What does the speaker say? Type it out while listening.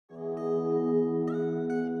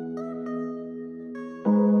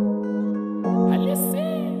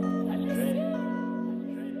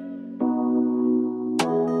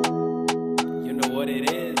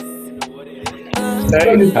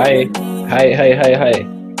Hey, Hi, hi.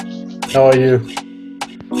 how are you?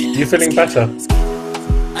 You feeling better?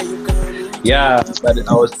 Yeah, but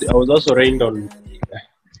I was also rained on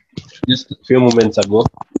just a few moments ago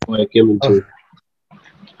when I came Oh, into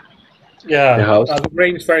the yeah, house. the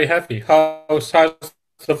rain's very heavy. How's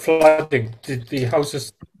the flooding? Did the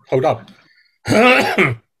houses hold up?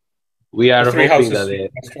 The We are three hoping that houses you they,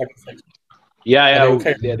 guys tried to fix, yeah, are they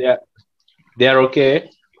yeah, okay? they are okay.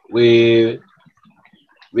 We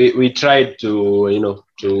we tried to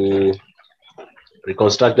to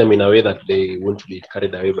reconstruct them in a way that they won't be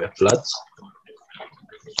carried away by floods,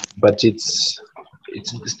 but it's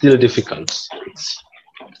still difficult. It's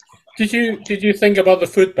Did you think about the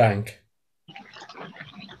food bank?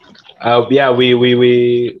 yeah,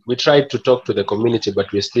 we tried to talk to the community,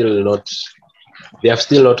 but we're still not. They have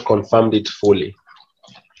still not confirmed it fully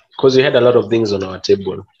because we had a lot of things on our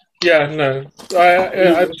table. Yeah, no.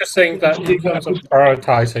 I'm just saying that in terms of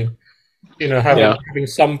prioritizing, Yeah, having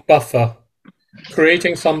some buffer,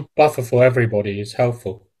 creating some buffer for everybody is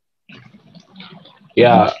helpful.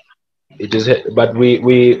 yeah, it is. But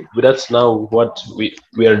we that's now what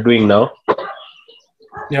we are doing now,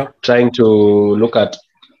 Yeah. trying to look at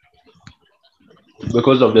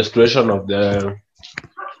because of the situation of the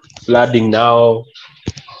flooding now.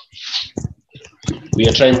 We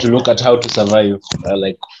are trying to look at how to survive,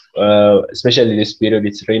 especially this period.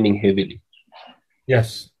 It's raining heavily,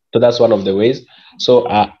 Yes. so that's one of the ways. So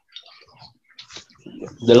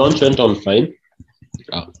the launch went on fine.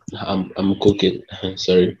 Uh, I'm cooking.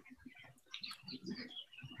 Sorry.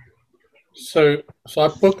 So I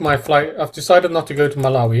booked my flight. I've decided not to go to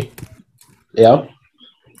Malawi Yeah.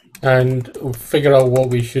 and figure out what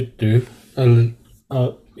we should do. Kind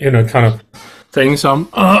of things. I'm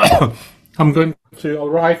going to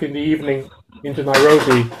arrive in the evening into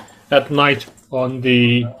Nairobi at night on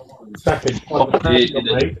the second of May,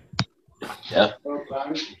 Yeah.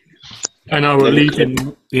 and I will Let me,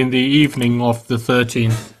 leave in the evening of the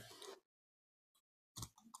 13th.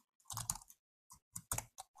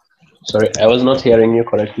 sorry, I was not hearing you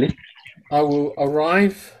correctly. I will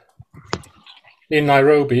arrive in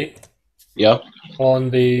Nairobi Yeah.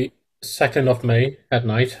 on the 2nd of May at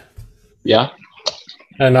night, Yeah.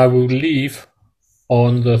 and I will leave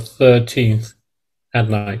on the 13th at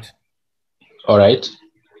night. All right.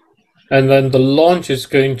 And then the launch is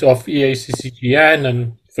going to of EACCGN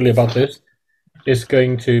and fully about this is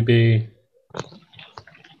going to be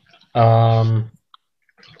um,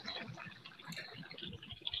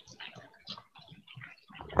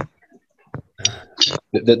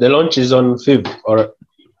 The launch is on 5th, or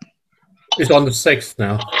is on the 6th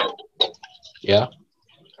now, yeah.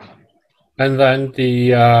 and then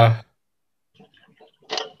the uh,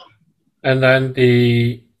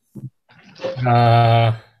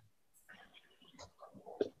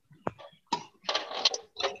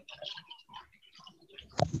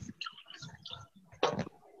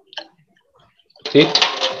 See.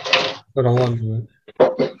 hold on one minute.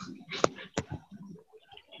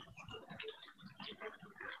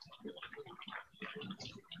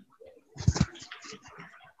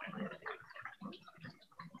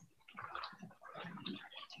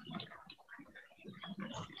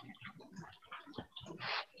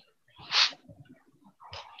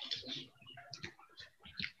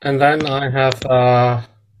 And then I have uh,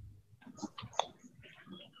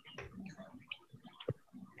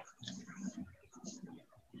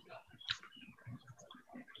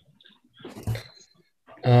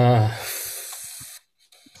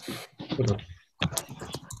 hold on.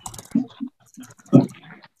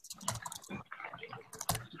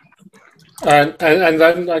 And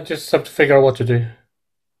then I just have to figure out what to do.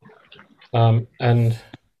 And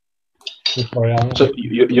I'm sorry, So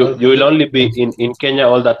you will only be in Kenya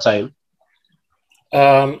all that time.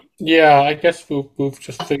 yeah, I guess we'll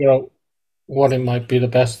just figure out what it might be the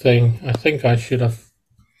best thing. I think I should have.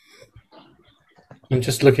 I'm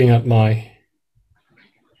just looking at my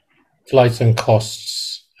flights and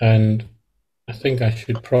costs, and I think I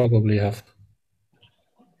should probably have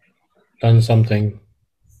done something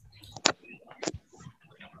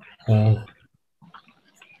a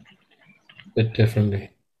bit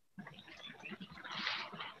differently.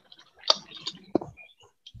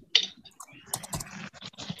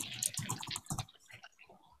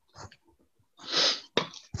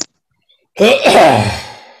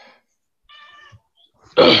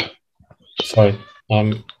 Sorry.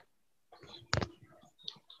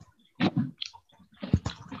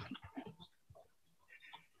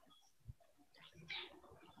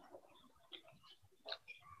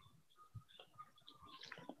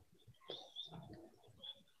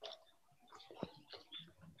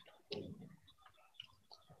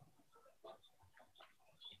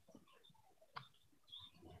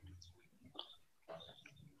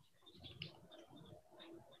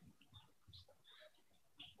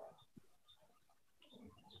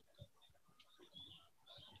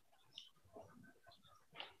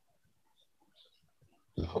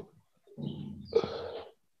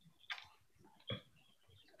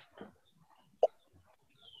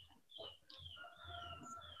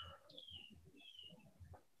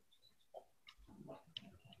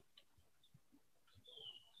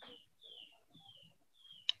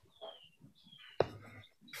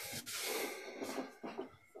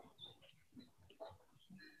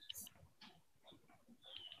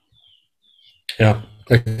 Yeah.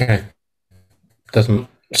 Okay. Doesn't.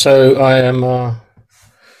 So I am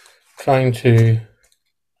trying to.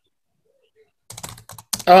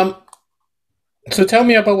 So tell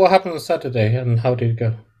me about what happened on Saturday and how did it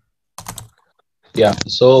go? Yeah.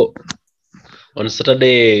 So on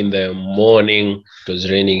Saturday in the morning, it was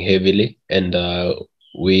raining heavily, and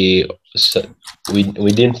we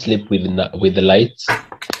we didn't sleep with the lights,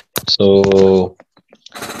 so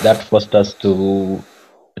that forced us to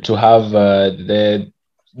have the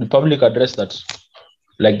public address that,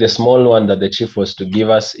 like the small one that the chief was to give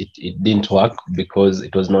us, it didn't work because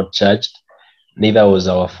it was not charged. Neither was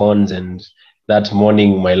our phones, and that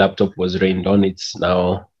morning my laptop was rained on. It's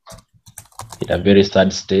now in a very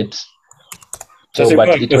sad state. Does So, it but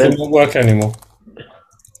work? it Does it went. not work anymore?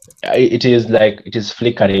 It is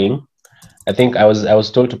flickering. I think I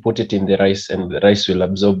was told to put it in the rice, and the rice will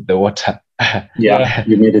absorb the water. Yeah,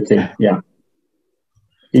 humidity. Yeah.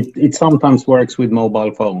 It sometimes works with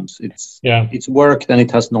mobile phones. It's worked and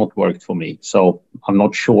it has not worked for me. So I'm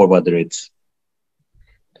not sure whether it's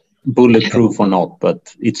bulletproof or not,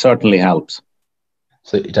 but it certainly helps.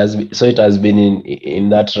 So it has been in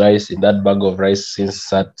that rice, in that bag of rice since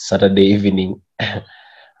Saturday evening. I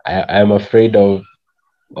am afraid of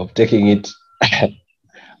taking it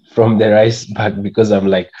from the rice bag because I'm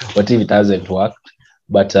like, what if it hasn't worked?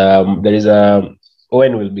 But there is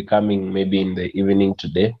Owen will be coming maybe in the evening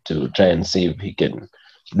today to try and see if he can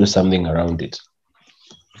do something around it.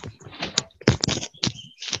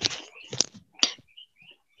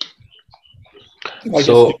 I guess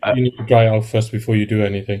you need to dry out first before you do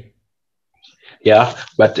anything. Yeah,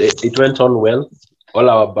 but it went on well. All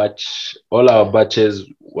our batches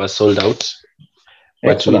were sold out,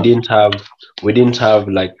 but Excellent. we didn't have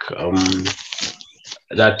like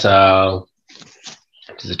that.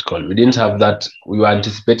 What is it called? We didn't have that. We were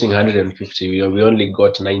anticipating 150. We only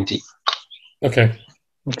got 90. Okay.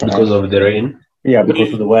 Because of the rain. Yeah,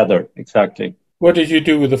 because of the weather. Exactly. What did you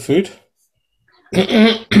do with the food?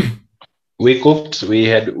 We cooked.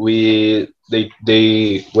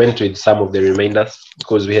 They went with some of the remainders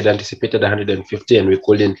because we had anticipated 150 and we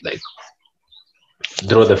couldn't like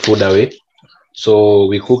throw the food away. So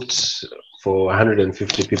we cooked for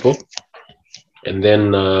 150 people, and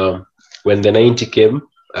then when the 90 came,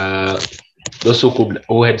 those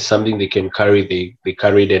who had something they can carry, they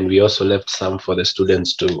carried, and we also left some for the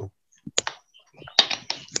students to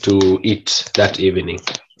eat that evening.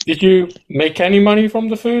 Did you make any money from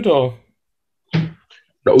the food, or?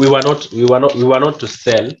 No, we were not to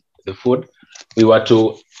sell the food. We were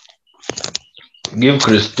to give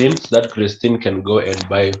Christine so that Christine can go and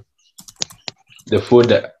buy the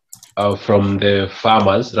food from the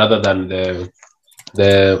farmers rather than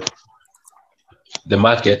the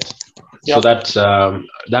market. Yep. So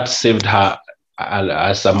that saved her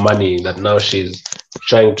some money that now she's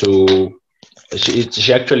trying to.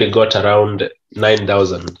 She actually got around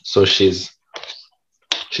 9,000. So she's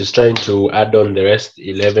trying to add on the rest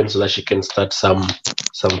 11 so that she can start some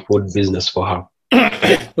food business for her.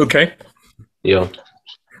 Okay. Yeah.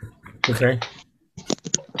 Okay.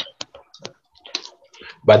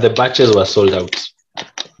 But the batches were sold out.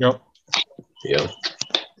 Yep. Yeah.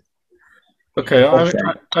 Okay.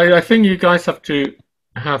 I think you guys have to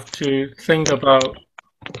think about,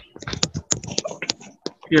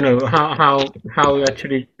 how it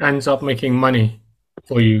actually ends up making money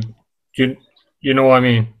for you. You know what I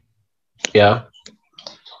mean? Yeah.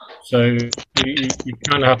 So you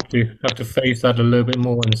kind of have to face that a little bit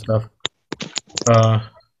more and stuff.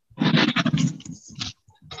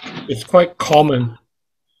 It's quite common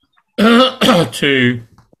to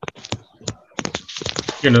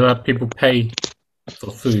that people pay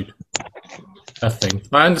for food. That thing.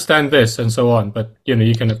 I understand this and so on, but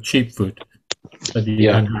you can have cheap food that you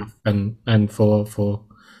can have and for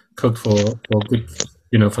cooked for good,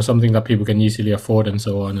 for something that people can easily afford and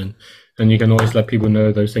so on, and you can always let people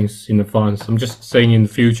know those things in advance. I'm just saying in the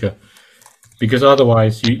future, because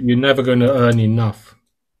otherwise you're never going to earn enough.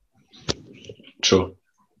 True.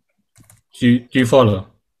 Do you follow?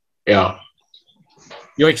 Yeah.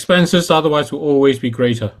 Your expenses otherwise will always be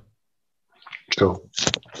greater. True.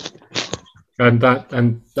 And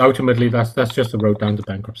ultimately that's just the road down to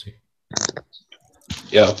bankruptcy.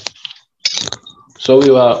 Yeah. So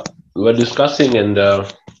we were discussing, and there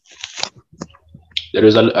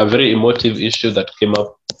is a very emotive issue that came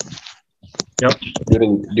up. Yep.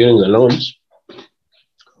 During the launch.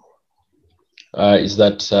 Is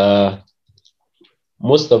that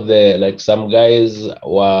most of some guys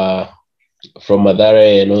were from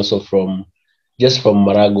Mathare and also from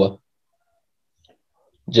Maragua.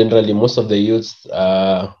 Generally, most of the youths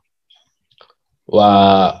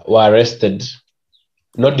were arrested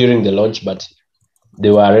not during the launch, but they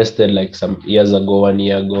were arrested like some years ago, 1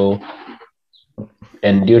 year ago,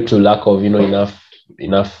 and due to lack of enough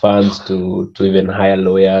funds to even hire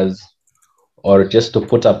lawyers or just to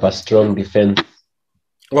put up a strong defense.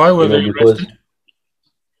 Why were they because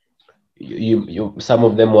arrested? Some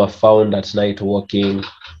of them were found at night walking.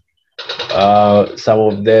 Some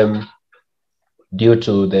of them, due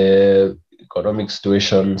to the economic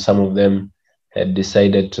situation, some of them had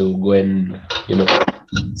decided to go and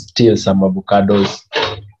steal some avocados.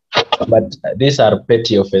 But these are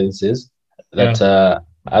petty offenses that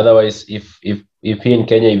otherwise, if here in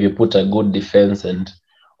Kenya, if you put a good defense and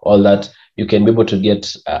all that, you can be able to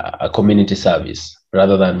get a community service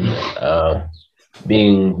rather than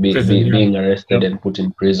being arrested and put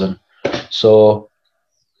in prison. So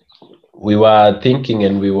we were thinking,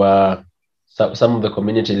 and some of the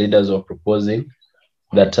community leaders were proposing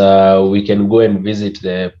that we can go and visit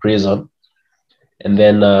the prison, and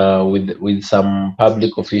then with some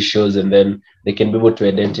public officials, and then they can be able to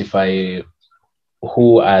identify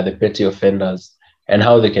who are the petty offenders and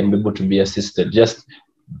how they can be able to be assisted. Just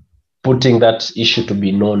putting that issue to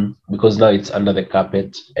be known, because now it's under the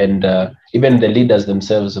carpet, and even the leaders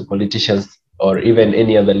themselves, the politicians, or even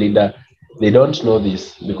any other leader, they don't know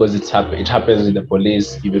this because it happens with the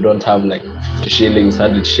police. If you don't have like 50 shillings,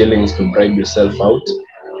 100 shillings to bribe yourself out,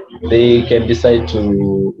 they can decide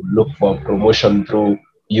to look for promotion through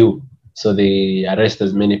you. So they arrest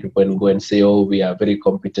as many people and go and say, oh, we are very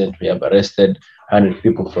competent. We have arrested 100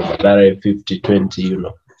 people from Mathare, 50, 20,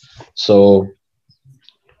 So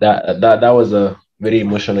that was a very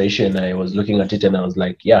emotional issue, and I was looking at it and I was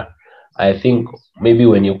like, yeah, I think maybe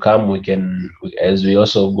when you come, as we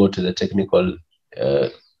also go to the technical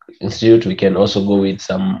institute, we can also go with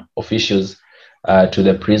some officials to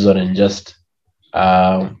the prison and just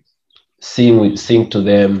sing to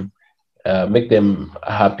them, make them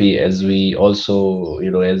happy, as we also,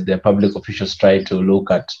 as the public officials try to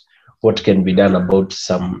look at what can be done about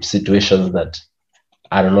some situations that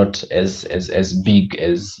are not as big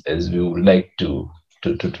as we would like to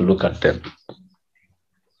look at them.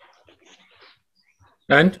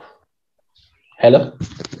 And hello.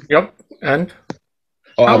 Yep. And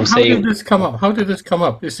how did this come up? How did this come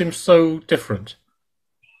up? It seems so different.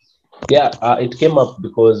 Yeah, it came up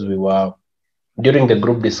because we were during the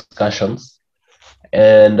group discussions,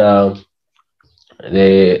 and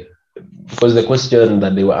because the question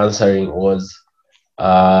that they were answering was,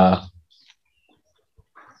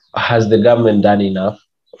 has the government done enough,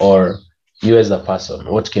 or you as a person,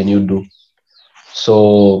 what can you do?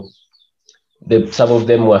 So some of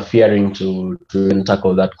them were fearing to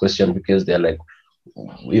tackle that question, because they're like,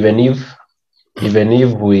 even if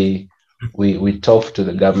we talk to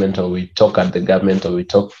the government, or we talk at the government, or we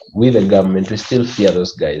talk with the government, we still fear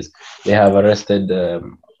those guys. They have arrested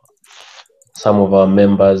some of our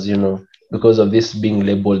members, because of this being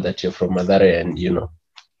labeled that you're from Mathare, and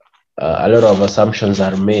a lot of assumptions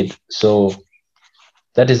are made. So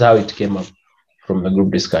that is how it came up from the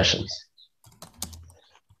group discussions.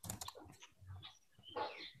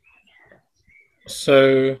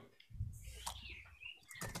 So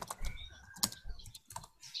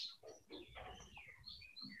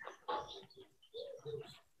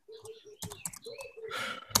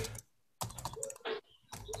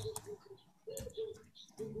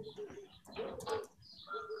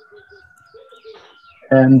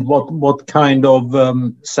and what kind of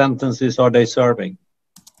sentences are they serving?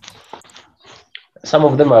 Some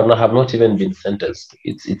of them have not even been sentenced.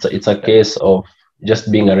 It's a case of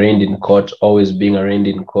just being arraigned in court, always being arraigned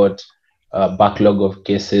in court, backlog of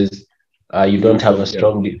cases. You don't have a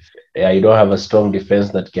strong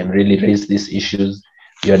defense that can really raise these issues.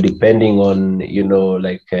 You're depending on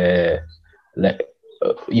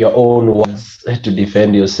your own words to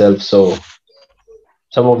defend yourself. So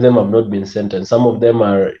some of them have not been sentenced. Some of them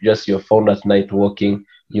are just, you're found at night walking,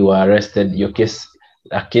 you are arrested,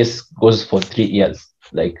 a case goes for 3 years.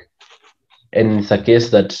 And it's a case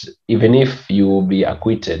that even if you will be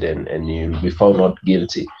acquitted and you'll be found not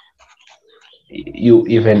guilty,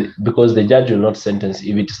 because the judge will not sentence,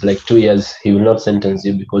 if it's like 2 years, he will not sentence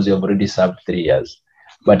you because you have already served 3 years.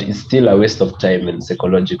 But it's still a waste of time and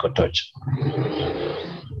psychological torture.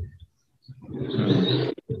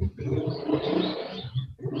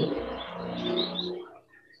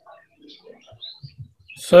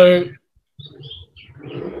 So,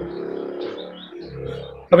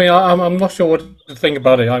 I mean, I'm not sure what to think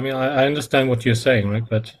about it. I mean, I understand what you're saying, right?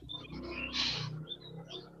 But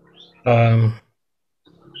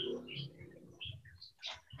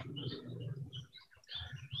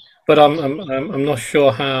I'm not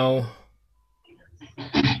sure how.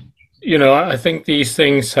 you know, I think these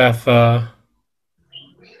things have I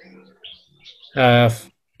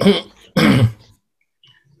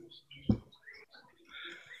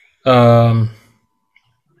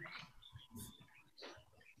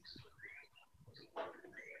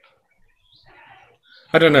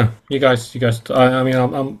don't know. You guys. I mean,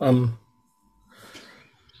 I'm.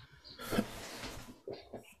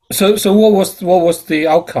 So what was the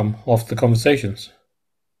outcome of the conversations?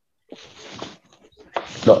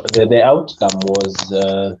 No, the outcome was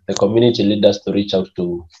the community leaders to reach out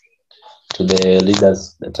to the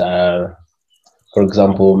leaders that are, for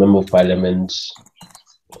example, member of parliament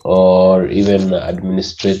or even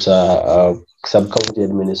administrator, sub-county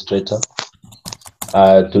administrator,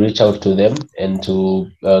 to reach out to them and to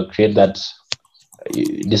create that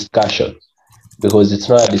discussion, because it's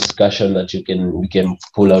not a discussion that we can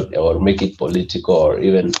pull out or make it political or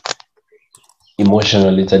even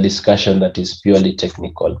emotional. It's a discussion that is purely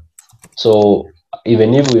technical. So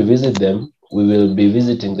even if we visit them, we will be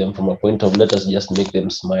visiting them from a point of, let us just make them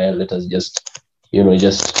smile, let us just, you know,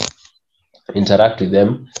 just interact with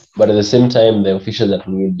them. But at the same time, the officials that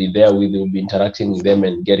we will be there with will be interacting with them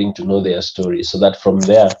and getting to know their story, so that from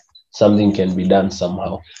there something can be done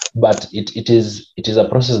somehow. But it is a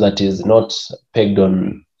process that is not pegged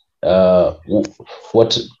on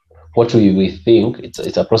what we think.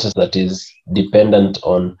 It's a process that is dependent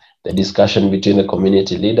on the discussion between the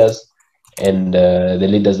community leaders and the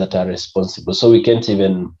leaders that are responsible. So we can't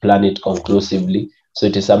even plan it conclusively. So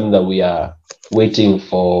it is something that we are waiting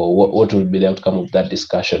for what will be the outcome of that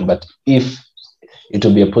discussion. But if it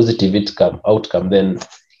will be a positive outcome, then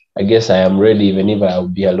I guess I am ready, even if I'll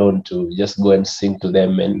be alone, to just go and sing to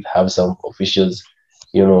them and have some officials,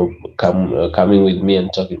 you know, coming with me and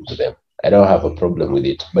talking to them. I don't have a problem with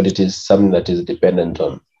it, but it is something that is dependent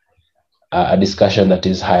on a discussion that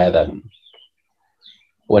is higher than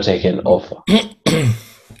what I can offer.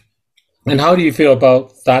 And how do you feel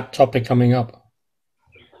about that topic coming up?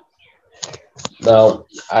 Now,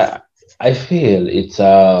 I feel it's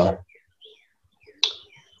a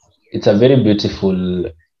very beautiful.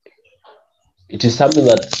 It is something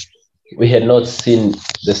that we had not seen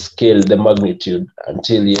the scale, the magnitude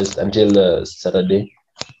until Saturday,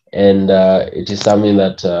 and it is something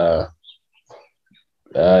that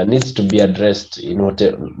needs to be addressed. You know,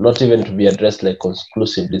 not even to be addressed like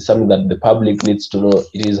conclusively. Something that the public needs to know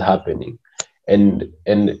it is happening, and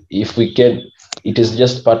if we can, it is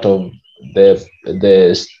just part of the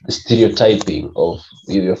stereotyping of,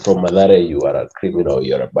 if you're from Mathare, you are a criminal,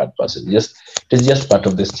 you're a bad person. It is just part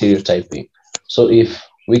of the stereotyping. So if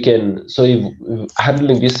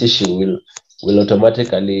handling this issue will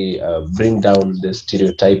automatically bring down the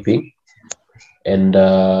stereotyping, and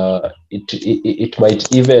it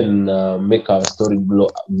might even make our story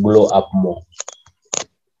blow up more.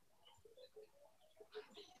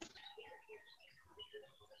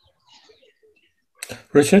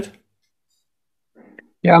 Richard?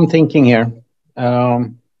 Yeah, I'm thinking here.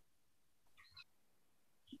 I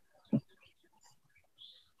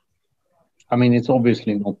mean, it's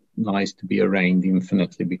obviously not nice to be arraigned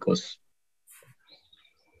infinitely because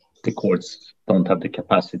the courts don't have the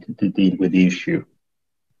capacity to deal with the issue.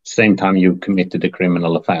 Same time, you committed a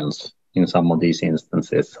criminal offense in some of these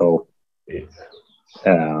instances. So,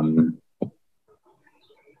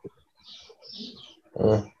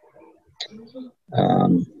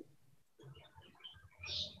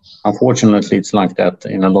 unfortunately, it's like that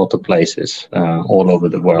in a lot of places all over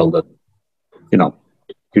the world, that, you know,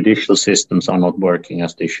 judicial systems are not working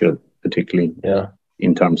as they should, particularly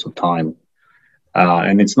in terms of time.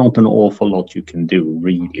 And it's not an awful lot you can do,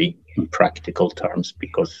 really, in practical terms,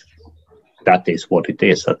 because that is what it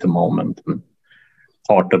is at the moment. And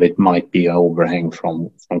part of it might be an overhang from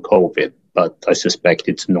COVID, but I suspect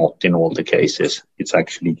it's not in all the cases. It's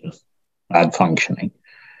actually just bad functioning.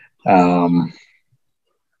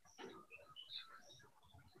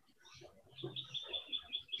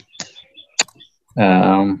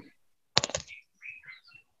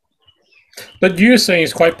 But you're saying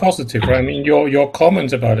it's quite positive, right? I mean, your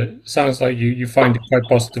comment about it sounds like you find it quite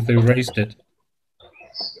positively raised it.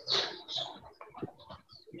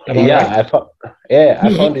 I found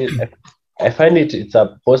it. I find it. It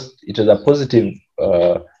was a positive,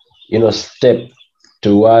 step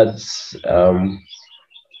towards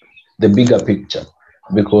the bigger picture,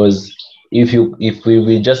 because if we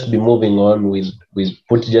will just be moving on with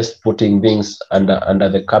putting things under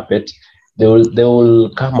the carpet, they will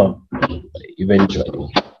come up eventually.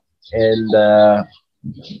 And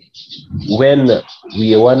when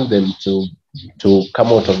we want them to come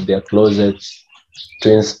out of their closets,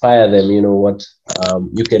 to inspire them, you know what,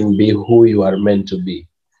 you can be who you are meant to be.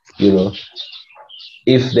 you know,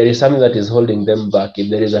 if there is something that is holding them back, if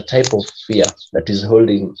there is a type of fear that is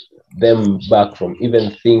holding them back from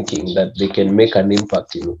even thinking that they can make an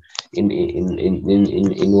impact in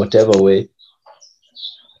whatever way,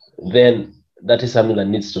 then that is something that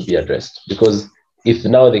needs to be addressed. Because if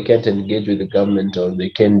now they can't engage with the government, or they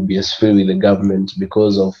can't be as free with the government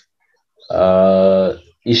because of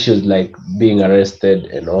issues like being arrested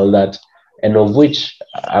and all that, and of which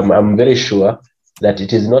I'm very sure that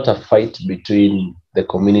it is not a fight between the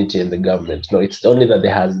community and the government. No, it's only that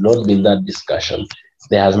there has not been that discussion.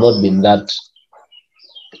 There has not been that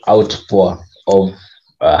outpour of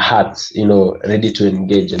hearts, ready to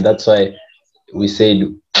engage. And that's why we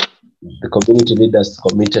said the community leaders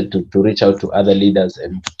committed to reach out to other leaders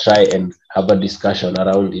and try and have a discussion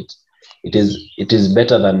around it. It is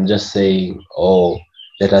better than just saying, oh,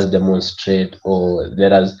 let us demonstrate, or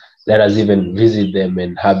let us even visit them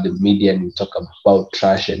and have the media and talk about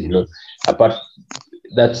trash, and apart,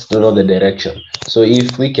 that's not the direction. So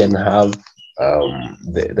if we can have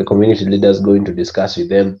the community leaders going to discuss with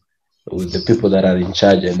them, with the people that are in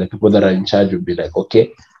charge, and the people that are in charge will be like,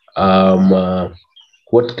 okay,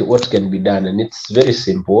 what can be done? And it's very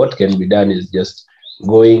simple. What can be done is just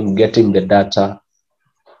getting the data.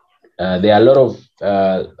 There are a lot of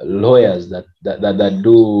lawyers that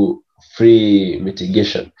do free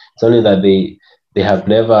mitigation. It's only that they have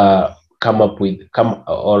never or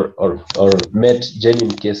met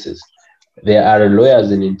genuine cases. There are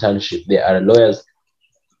lawyers in internship. There are lawyers.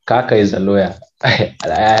 Kaka is a lawyer. I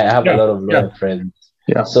have a lot of lawyer friends.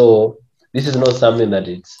 Yeah. So this is not something that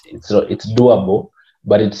it's doable,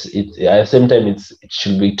 but it's at the same time it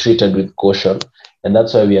should be treated with caution, and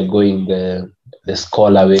that's why we are going the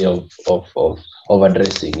scholar way of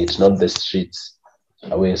addressing it, not the streets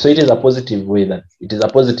way. So it is a positive way, that it is a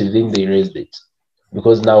positive thing they raised it,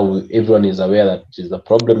 because now everyone is aware that it is a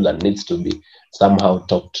problem that needs to be somehow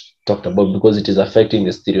talked about, because it is affecting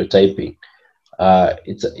the stereotyping.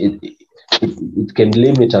 It can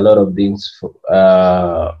limit a lot of things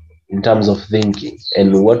in terms of thinking,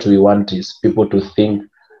 and what we want is people to think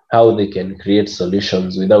how they can create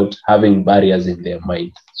solutions without having barriers in their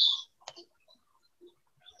mind.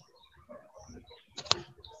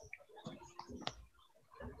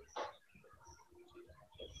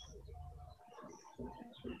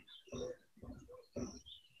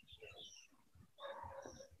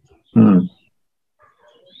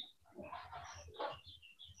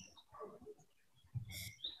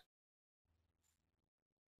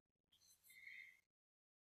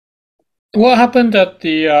 What happened at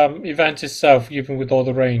the event itself, even with all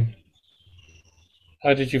the rain?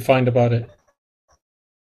 How did you find about it?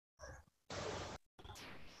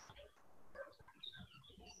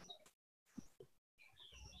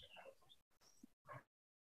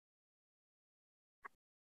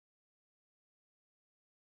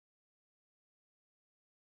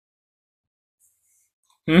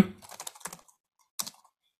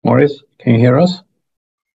 Maurice, can you hear us?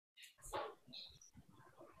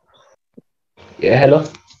 Yeah, hello.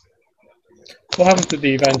 What happened to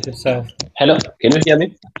the event itself? Hello, can you hear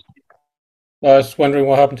me? I was wondering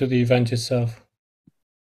what happened to the event itself.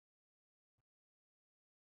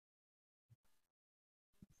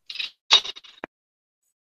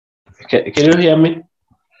 Can you hear me?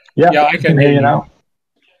 Yeah, I can hear you now.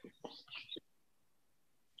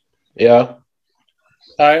 Yeah.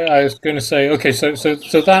 I was going to say, okay, so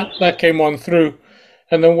that came on through,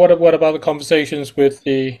 and then what about the conversations with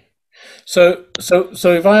the? So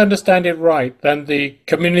if I understand it right, then the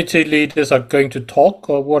community leaders are going to talk,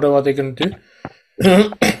 or what are they going to do?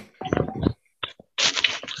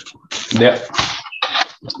 They're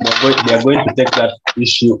going to take that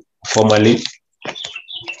issue formally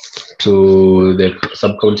to the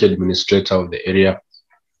sub-county administrator of the area,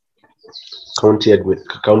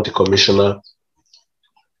 county commissioner,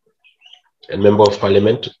 and member of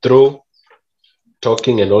parliament, through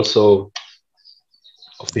talking and also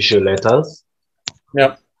official letters.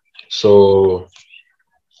 Yeah. So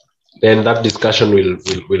then that discussion will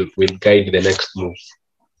guide the next move.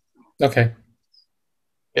 Okay.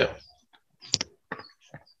 Yeah.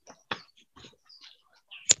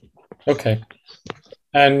 Okay.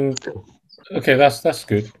 And okay, that's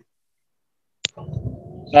good.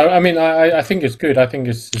 I mean, I think it's good. I think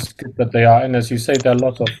it's good that they are, and as you say, there are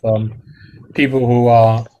lots of people who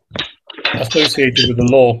are associated with the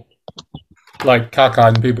law, like Kaka,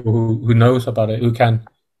 and people who knows about it, who can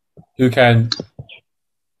be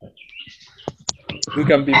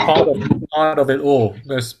part of it all.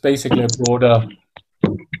 There's basically a broader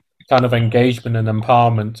kind of engagement and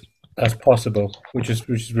empowerment as possible, which is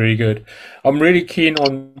really good. I'm really keen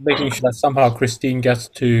on making sure that somehow Christine gets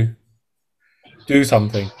to do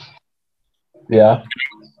something Yeah.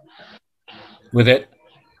 with it.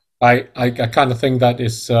 I kind of think that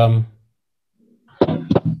it's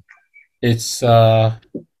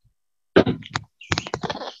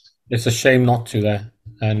a shame not to there,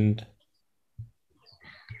 and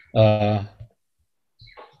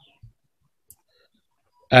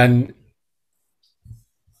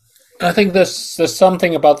I think there's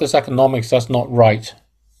something about this economics that's not right.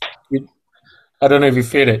 I don't know if you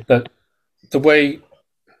feel it, but the way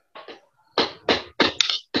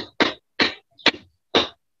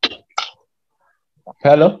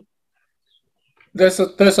Hello. there's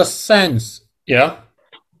a sense, yeah.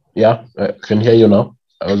 Yeah, I can hear you now.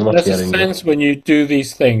 I was not There's a hearing you. sense when you do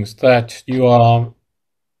these things that you are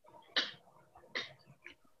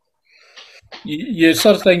you're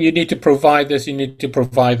sort of saying you need to provide this, you need to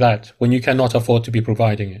provide that, when you cannot afford to be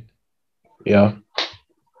providing it. Yeah.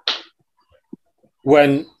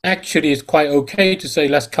 When actually it's quite okay to say,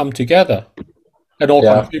 let's come together and all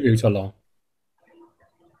Yeah. contribute along.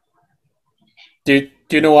 Do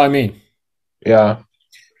you know what I mean? Yeah.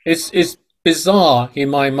 It's bizarre in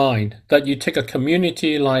my mind that you take a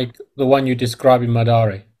community like the one you describe in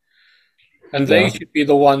Madare, and they Yeah. should be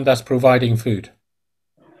the one that's providing food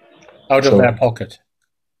out of True. their pocket.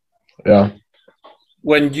 Yeah.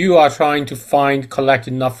 When you are trying to collect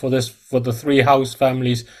enough for the 3 house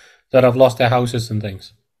families that have lost their houses and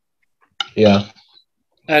things. Yeah.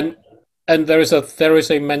 And there is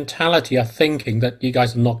a mentality, a thinking that you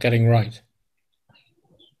guys are not getting right.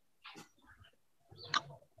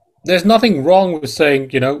 There's nothing wrong with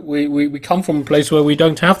saying, we come from a place where we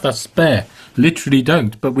don't have that spare, literally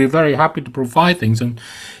don't, but we're very happy to provide things, and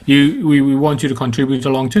we want you to contribute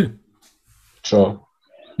along too. True.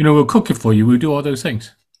 We'll cook it for you, we'll do all those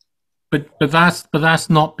things, but that's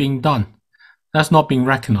not being done. That's not being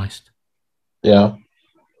recognized. Yeah.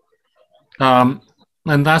 And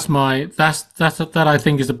that I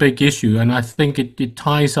think is a big issue, and I think it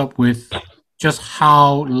ties up with just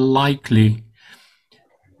how likely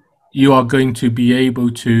you are going to be able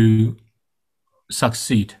to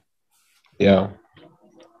succeed. Yeah.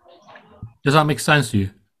 Does that make sense to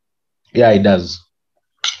you? Yeah, it does.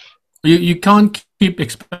 You can't keep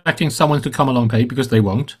expecting someone to come along pay, because they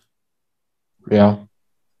won't. Yeah.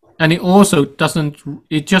 And it also doesn't,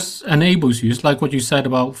 it just enables you. It's like what you said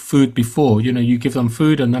about food before. You give them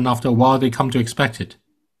food, and then after a while they come to expect it.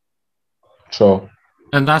 True.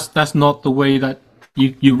 And that's not the way that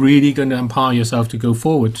you're really going to empower yourself to go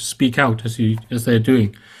forward, to speak out as they're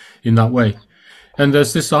doing in that way. And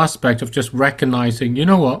there's this aspect of just recognizing, you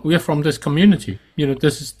know what, we're from this community.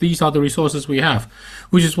 These are the resources we have,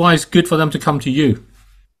 which is why it's good for them to come to you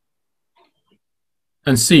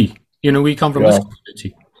and see, we come from this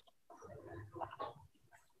community.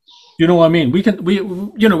 You know what I mean?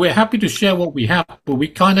 We're happy to share what we have, but we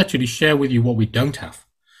can't actually share with you what we don't have.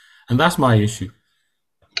 And that's my issue.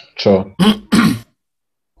 Sure.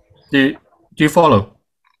 Do you follow?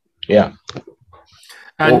 Yeah.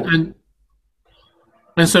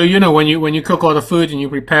 And so when you cook all the food and you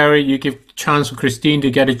prepare it, you give chance for Christine to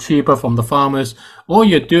get it cheaper from the farmers. All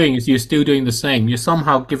you're doing is you're still doing the same. You're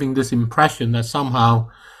somehow giving this impression that somehow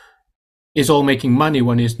it's all making money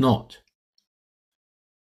when it's not.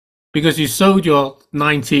 Because you sold your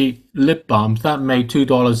 90 lip balms, that made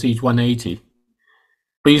 $2 each, $1.80.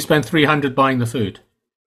 But you spent $300 buying the food.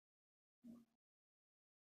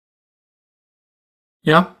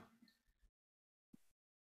 Yeah?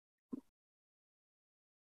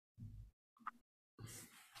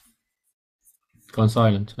 Gone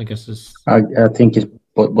silent, I guess. I think it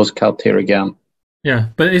was cut here again. Yeah,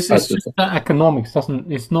 but it's just that economics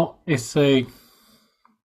it's no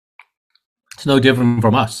different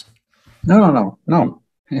from us. No.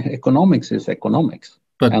 Economics is economics.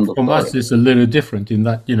 But from us, it's a little different in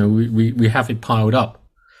that, we have it piled up.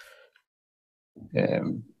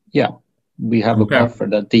 Yeah, we have a buffer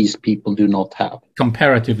that these people do not have.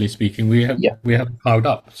 Comparatively speaking, we have it piled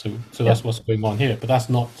up. So that's what's going on here. But that's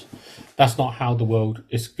not how the world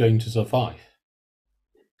is going to survive.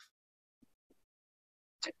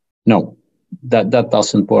 No, that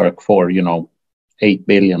doesn't work for 8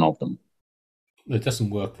 billion of them. It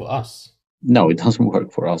doesn't work for us. No, it doesn't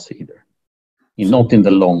work for us either. Not in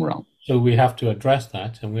the long run. So we have to address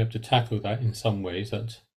that, and we have to tackle that in some ways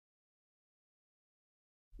that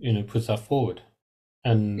puts that forward,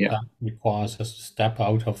 and that requires us to step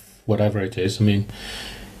out of whatever it is. I mean,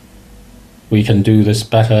 we can do this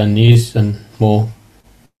better and easier and more.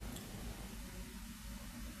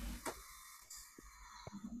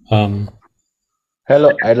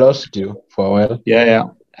 Hello, I lost you for a while. Yeah,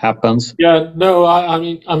 happens. Yeah, no, I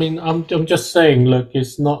mean, I'm just saying. Look,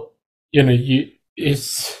 it's not,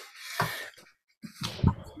 it's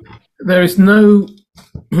there is no.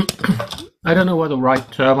 I don't know what the right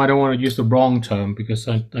term. I don't want to use the wrong term because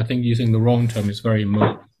I think using the wrong term is very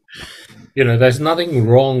emotive. There's nothing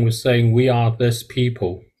wrong with saying we are this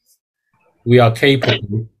people. We are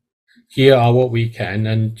capable. Here are what we can,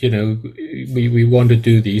 and we want to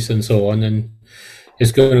do these and so on, and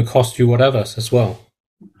it's going to cost you whatever as well.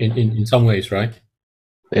 In some ways, right?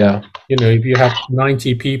 Yeah. If you have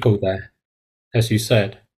 90 people there, as you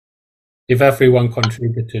said, if everyone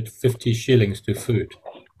contributed 50 shillings to food,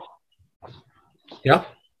 yeah,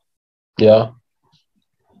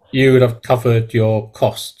 you would have covered your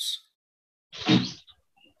costs,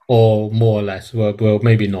 or more or less. Well,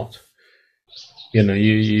 maybe not.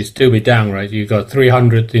 You still be down, right? You got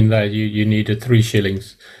 300 in there. You needed 3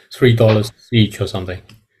 shillings, $3 each or something.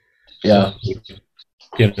 Yeah.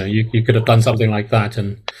 So, you could have done something like that,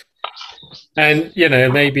 and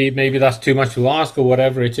maybe that's too much to ask or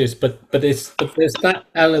whatever it is, but there's that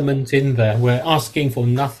element in there where asking for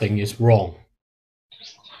nothing is wrong.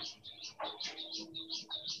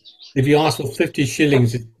 If you ask for 50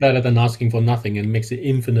 shillings, it's better than asking for nothing, and makes it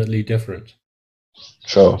infinitely different.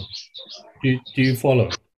 Sure. Do you follow?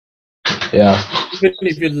 Yeah. Even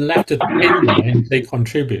if you left it in there and they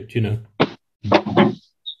contribute,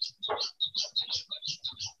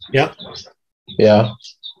 Yeah. Yeah.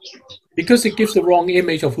 Because it gives the wrong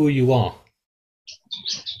image of who you are.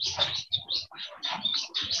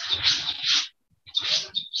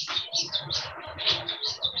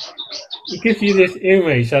 It gives you this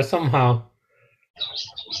image that somehow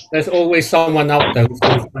there's always someone out there who's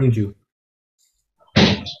going to fund you.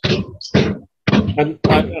 And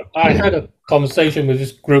I had a conversation with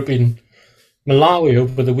this group in Malawi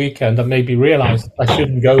over the weekend that made me realize I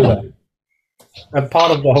shouldn't go there. And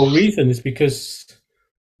part of the whole reason is because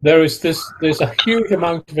there's a huge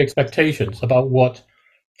amount of expectations about what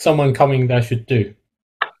someone coming there should do.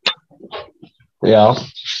 Yeah.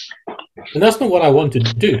 And that's not what I want to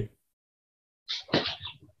do.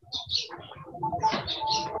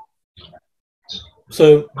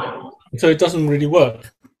 So it doesn't really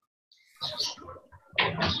work.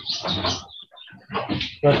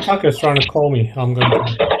 But Tucker's trying to call me. I'm going to.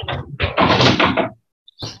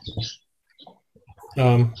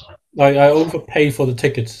 I overpay for the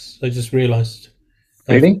tickets. I just realized.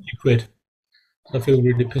 Really? £50. I feel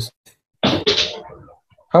really pissed.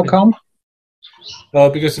 How come?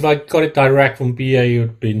 Because if I got it direct from BA, it would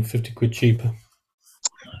have been £50 cheaper.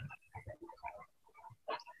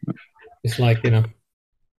 It's like,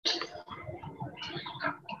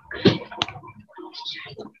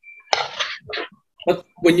 But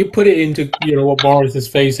when you put it into, what Morris is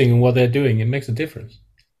facing and what they're doing, it makes a difference.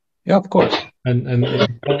 Yeah, of course. And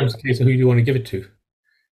it becomes a case of who you want to give it to.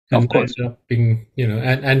 And of course. Being,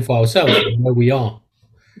 and for ourselves, where we are.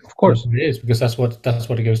 Of course. It is, because that's what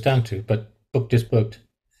it goes down to. But booked is booked.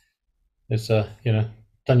 It's,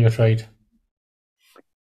 done your trade.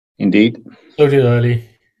 Indeed. So too early.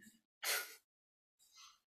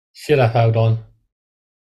 Should have held on.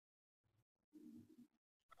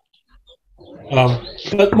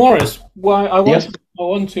 But Morris, I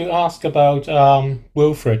want to ask about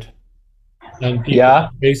Wilfred and people,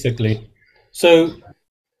 basically. So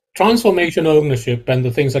transformation ownership and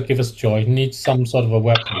the things that give us joy needs some sort of a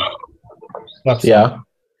website. Yeah.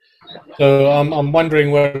 So I'm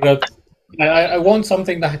wondering whether I want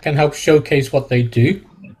something that can help showcase what they do.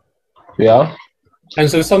 Yeah. And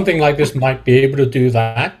so something like this might be able to do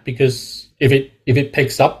that, because if it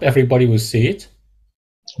picks up, everybody will see it.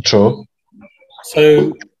 True.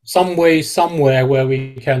 So some way, somewhere where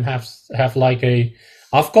we can have like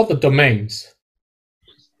I've got the domains.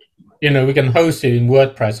 We can host it in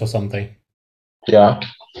WordPress or something. Yeah.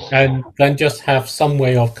 And then just have some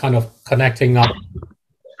way of kind of connecting up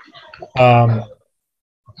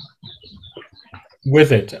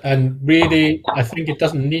with it. And really, I think it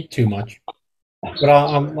doesn't need too much. But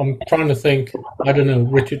I'm trying to think. I don't know,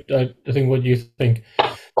 Richard. I think what you think.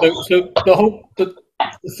 So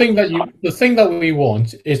the thing that we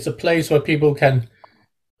want is a place where people can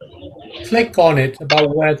click on it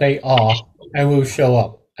about where they are and will show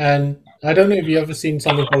up. And I don't know if you've ever seen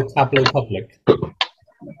something called Tableau Public.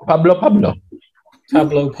 Tableau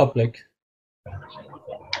Public.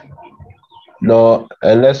 No,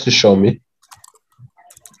 unless you show me.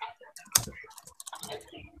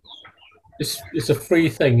 It's a free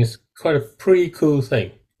thing. It's quite a pretty cool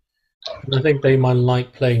thing. And I think they might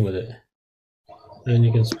like playing with it. And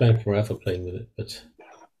you can spend forever playing with it, but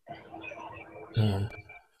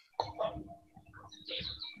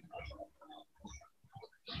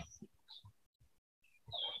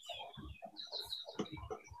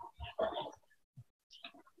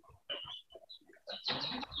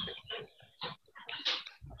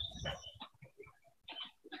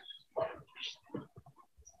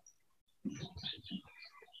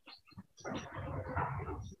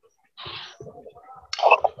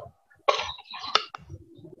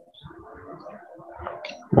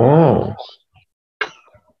Oh.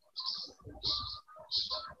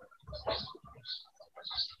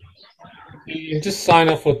 You just sign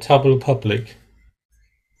up for Tableau Public.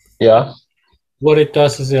 Yeah. What it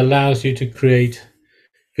does is it allows you to create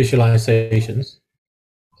visualizations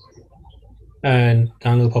and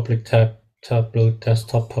download public Tableau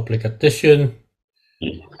Desktop Public Edition.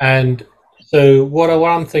 And so what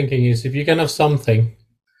I'm thinking is if you can have something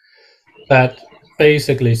that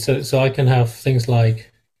basically, so I can have things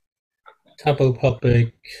like Tableau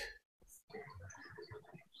Public,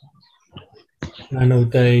 piano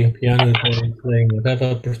day, playing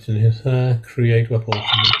whatever, create report,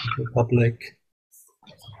 public,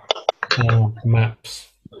 maps.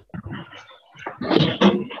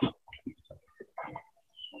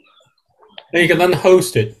 And you can then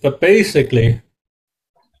host it, but basically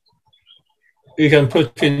you can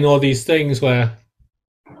put in all these things where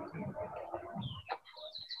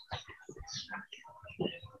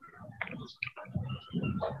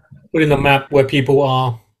put in a map where people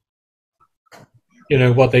are, you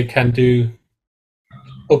know, what they can do,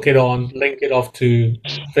 hook it on, link it off to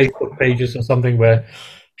Facebook pages or something where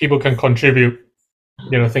people can contribute,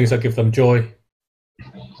 you know, things that give them joy,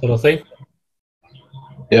 sort of thing.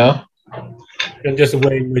 Yeah. And just a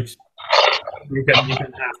way in which you can have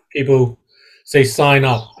people say sign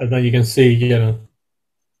up, and then you can see, you know,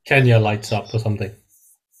 Kenya lights up or something.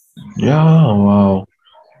 Yeah. Wow.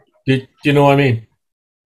 Do you know what I mean?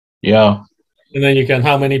 Yeah. And then you can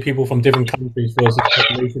how many people from different countries versus the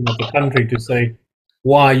population of the country to say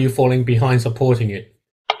why are you falling behind supporting it?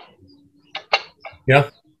 Yeah.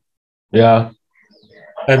 Yeah.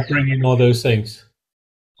 And bring in all those things.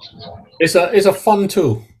 It's a fun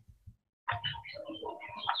tool.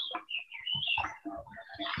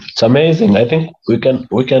 It's amazing. I think we can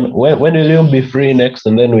when will you be free next,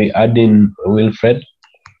 and then we add in Wilfred?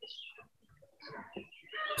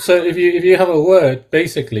 So if you have a word,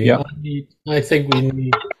 basically, yeah. I think we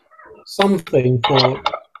need something for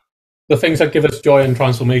the things that give us joy and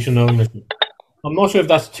transformation ownership. I'm not sure if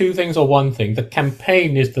that's two things or one thing. The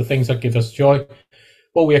campaign is the things that give us joy.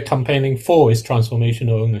 What we are campaigning for is transformation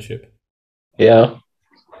ownership. Yeah.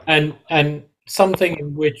 And something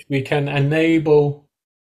in which we can enable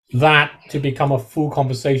that to become a full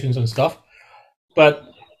conversations and stuff. But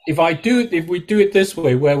if we do it this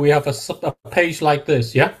way, where we have a page like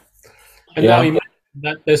this, yeah, and now imagine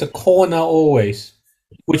that there's a corner always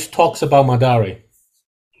which talks about Madari.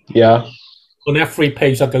 Yeah. On every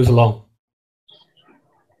page that goes along,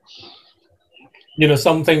 you know,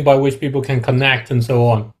 something by which people can connect and so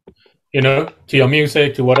on, you know, to your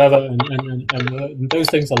music, to whatever, and those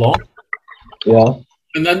things along. Yeah.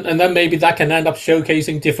 And then maybe that can end up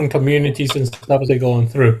showcasing different communities and stuff as they go on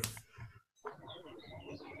through.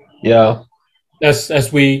 Yeah.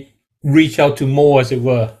 As we reach out to more, as it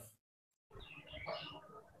were.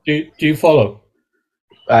 Do you follow?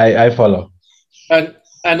 I follow. And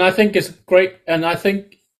I think it's great. And I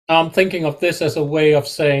think I'm thinking of this as a way of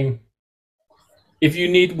saying, if you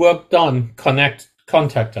need work done, contact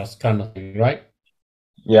us, kind of thing, right?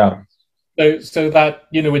 Yeah. So that,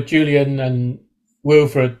 you know, with Julian and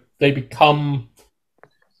Wilfred, it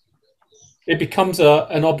becomes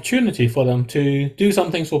an opportunity for them to do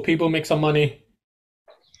some things for people, make some money,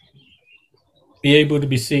 be able to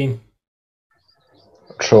be seen.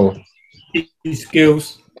 True. These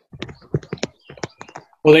skills.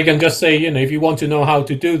 Or they can just say, you know, if you want to know how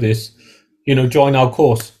to do this, you know, join our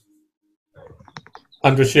course.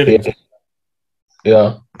 100 shillings.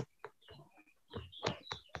 Yeah.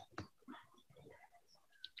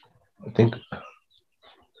 I think.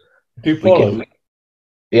 Do you follow?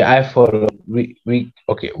 Yeah, I follow. We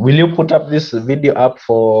okay. Will you put up this video up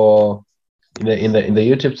for in the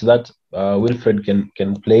YouTube so that Wilfred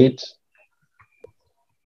can play it?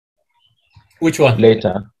 Which one?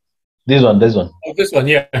 Later. This one. Oh, this one.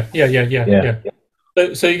 Yeah.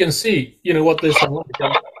 So you can see, you know, what this is like.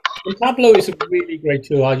 And Tableau is a really great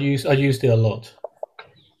tool. I used it a lot.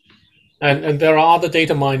 And there are other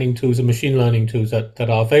data mining tools and machine learning tools that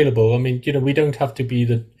are available. I mean, you know, we don't have to be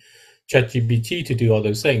the ChatGPT to do all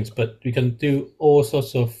those things, but we can do all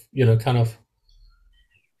sorts of, you know, kind of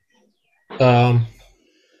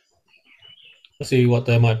let's see what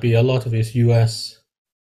there might be. A lot of it is US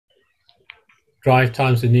drive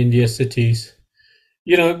times in India cities.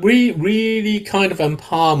 You know, really kind of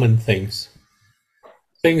empowerment things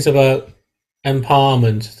about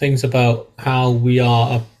empowerment, things about how we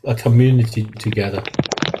are a community together,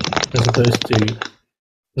 as opposed to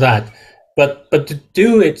that. But to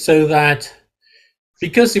do it so that,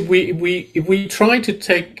 because if we try to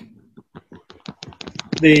take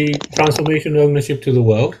the transformation ownership to the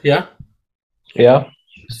world, yeah,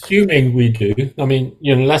 assuming we do, I mean,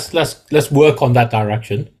 let's work on that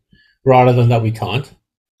direction rather than that we can't.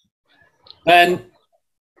 And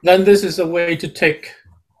then this is a way to take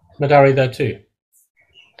Madari there too.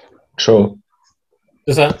 True.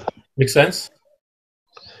 Does that make sense?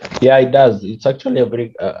 Yeah, it does. It's actually a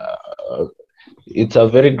very it's a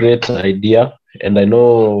very great idea, and I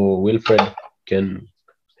know Wilfred and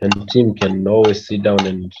team can always sit down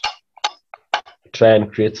and try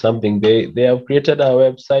and create something. They have created a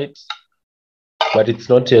website, but it's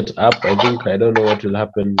not yet up. I don't know what will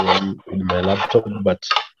happen in my laptop, but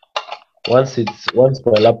once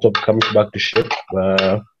my laptop comes back to shape,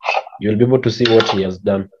 you'll be able to see what he has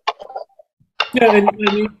done. Yeah, and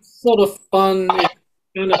it's sort of fun. It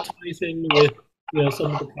kind of ties in with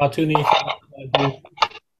some of the cartoony things I do,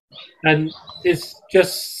 and it's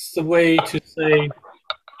just a way to say,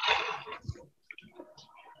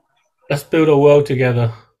 let's build a world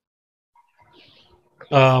together.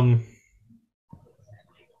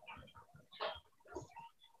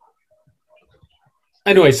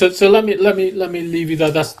 Anyway, so let me leave you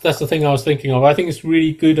there. That's the thing I was thinking of. I think it's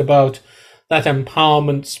really good about that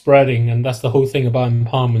empowerment spreading, and that's the whole thing about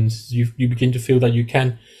empowerment. You begin to feel that you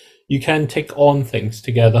can take on things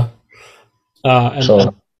together, and Sure.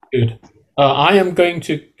 that's good. I am going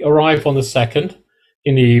to arrive on the 2nd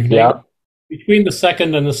in the evening. Yeah. Between the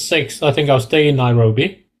 2nd and the 6th, I think I'll stay in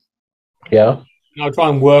Nairobi. Yeah. And I'll try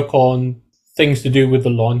and work on things to do with the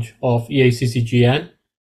launch of EACCGN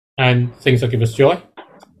and things that give us joy.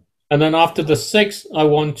 And then after the 6th, I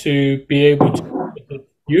want to be able to visit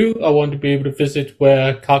you. I want to be able to visit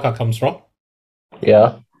where Kaka comes from.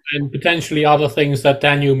 Yeah. And potentially other things that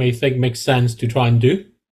Daniel may think makes sense to try and do.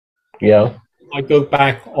 Yeah. I go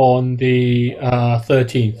back on the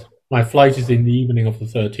 13th. My flight is in the evening of the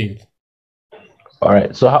 13th. All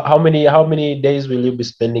right. So how many days will you be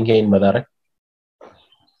spending here in Mathare?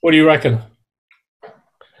 What do you reckon?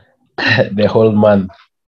 The whole month.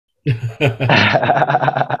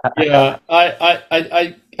 Yeah,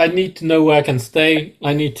 I need to know where I can stay.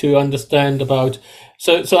 I need to understand about.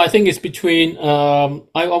 So I think it's between. I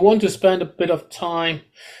want to spend a bit of time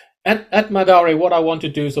at Madare. What I want to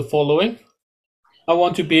do is the following. I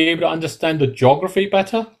want to be able to understand the geography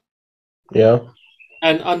better. Yeah.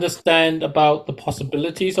 And understand about the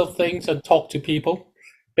possibilities of things and talk to people,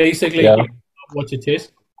 basically what it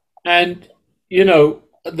is. And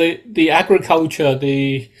the agriculture,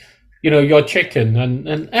 your chicken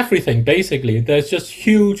and everything, basically, there's just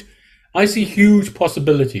I see huge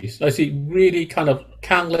possibilities. I see really kind of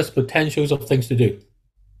countless potentials of things to do.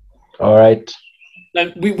 All right.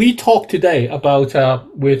 And we talked today about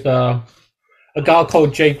with a guy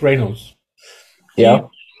called Jake Reynolds.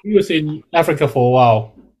 He was in Africa for a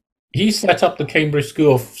while. He set up the Cambridge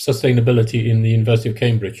School of Sustainability in the University of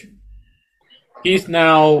Cambridge. He's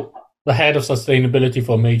now the head of sustainability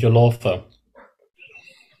for a major law firm.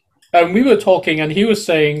 And we were talking, and he was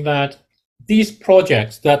saying that these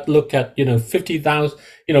projects that look at, $50,000,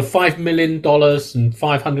 $5 million and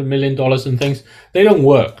 $500 million and things, they don't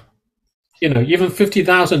work. Even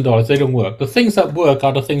 $50,000, they don't work. The things that work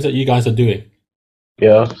are the things that you guys are doing.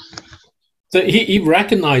 Yeah. So he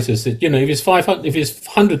recognizes it. If it's $500, if it's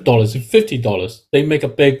 $100, if $50, they make a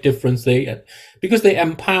big difference. Because they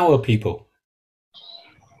empower people.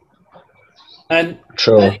 And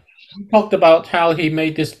True. he talked about how he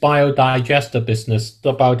made this biodigester business,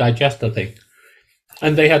 the biodigester thing,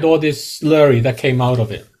 and they had all this slurry that came out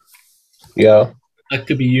of it. Yeah. That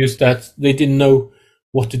could be used. That they didn't know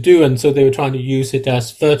what to do, and so they were trying to use it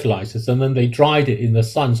as fertilizers, and then they dried it in the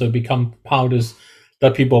sun, so it become powders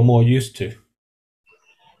that people are more used to,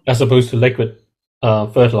 as opposed to liquid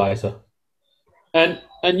fertilizer. And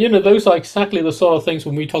those are exactly the sort of things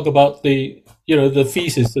when we talk about the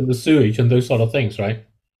feces and the sewage and those sort of things, right?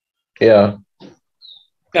 Yeah.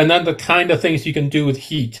 And then the kind of things you can do with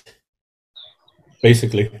heat,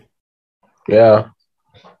 basically. Yeah.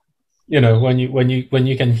 When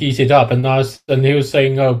you can heat it up, and he was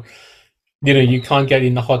saying, oh, you can't get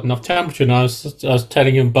in a hot enough temperature. And I was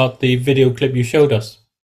telling him about the video clip you showed us.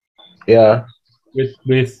 Yeah.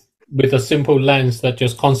 With a simple lens that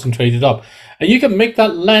just concentrated up, and you can make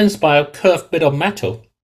that lens by a curved bit of metal.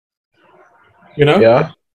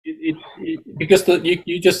 Yeah. Because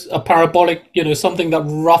you just a parabolic, something that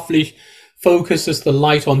roughly focuses the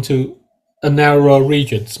light onto a narrower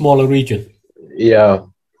region, smaller region. Yeah.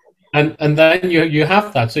 And then you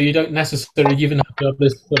have that, so you don't necessarily even have to have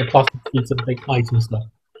this sort of plastic sheets at big height and stuff.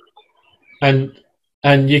 And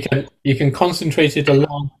you can concentrate it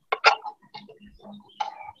along.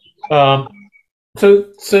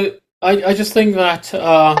 So I just think that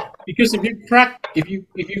because if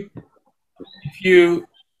you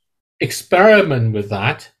experiment with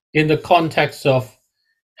that in the context of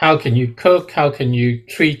how can you cook, how can you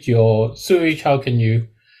treat your sewage, how can you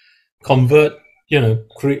convert,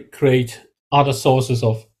 create other sources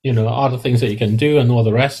of, other things that you can do and all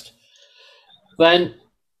the rest, then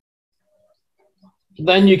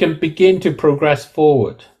you can begin to progress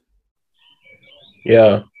forward.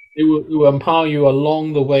 Yeah. It will empower you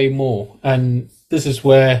along the way more. And this is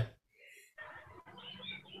where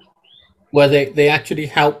they actually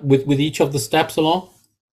help with each of the steps along.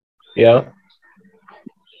 Yeah.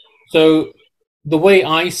 So the way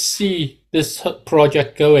I see this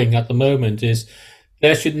project going at the moment is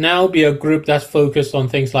there should now be a group that's focused on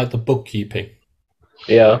things like the bookkeeping.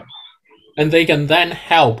 Yeah. And they can then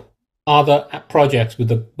help other projects with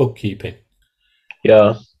the bookkeeping.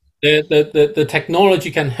 Yeah. The technology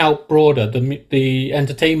can help broader. The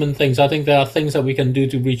entertainment things, I think there are things that we can do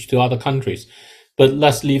to reach to other countries. But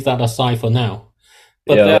let's leave that aside for now.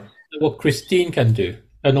 But that's what Christine can do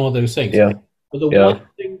and all those things. Yeah. But the one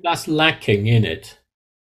thing that's lacking in it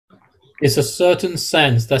is a certain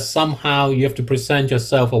sense that somehow you have to present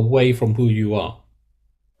yourself away from who you are.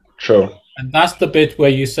 Sure. And that's the bit where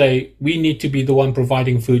you say, we need to be the one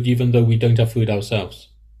providing food even though we don't have food ourselves.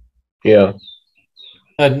 Yeah.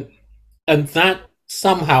 And that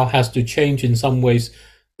somehow has to change in some ways.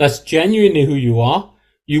 That's genuinely who you are.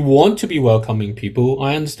 You want to be welcoming people.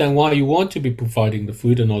 I understand why you want to be providing the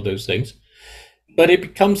food and all those things. But it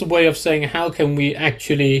becomes a way of saying, how can we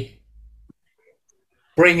actually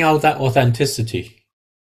bring out that authenticity?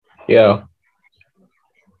 Yeah.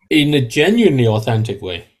 In a genuinely authentic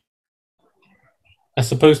way.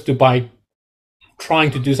 As opposed to by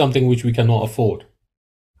trying to do something which we cannot afford.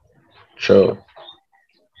 Sure.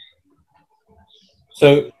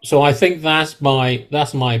 So I think that's my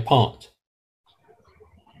part.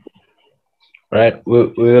 Right. We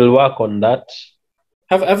will work on that.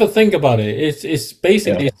 Have ever think about it. It's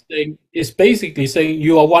basically saying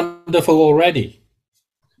you are wonderful already.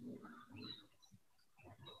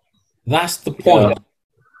 That's the point.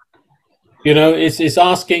 Yeah. It's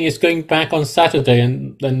asking. It's going back on Saturday,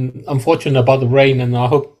 and then I'm fortunate about the rain, and I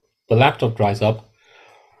hope the laptop dries up.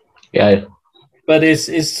 Yeah. But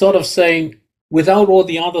it's sort of saying, without all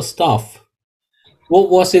the other stuff, what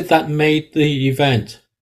was it that made the event?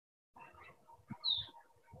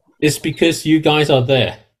 It's because you guys are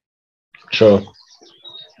there. Sure.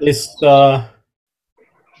 It's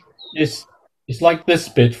like this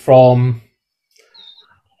bit from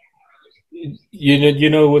you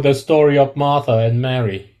know the story of Martha and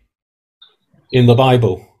Mary in the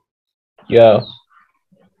Bible. Yeah.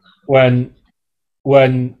 When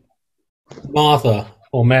Martha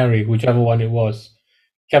or Mary, whichever one it was,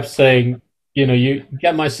 kept saying, you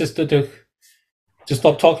get my sister to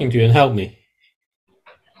stop talking to you and help me.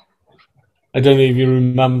 I don't know if you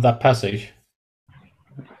remember that passage.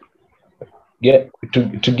 Yeah,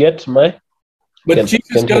 to get my. But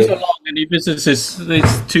Jesus goes along and he visits his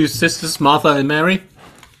two sisters, Martha and Mary.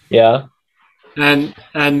 Yeah. And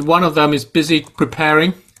one of them is busy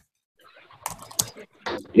preparing.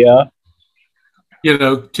 Yeah.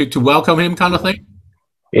 To welcome him, kind of thing.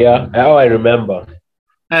 Yeah. Oh, I remember.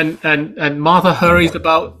 And Martha hurries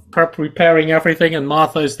about preparing everything, and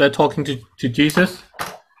Martha is there talking to Jesus.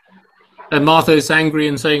 And Martha is angry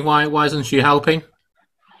and saying, why isn't she helping?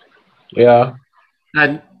 Yeah.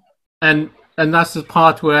 And that's the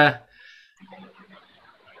part where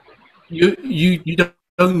you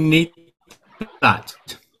don't need that.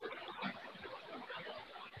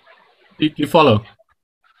 You follow?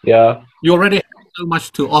 Yeah. You already have so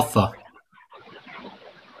much to offer.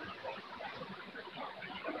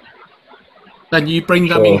 Then you bring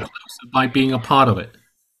them in closer by being a part of it.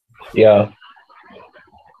 Yeah.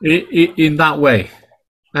 In that way,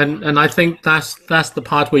 and I think that's the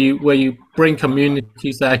part where you bring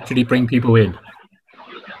communities that actually bring people in.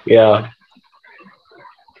 Yeah.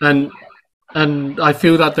 And I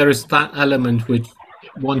feel that there is that element which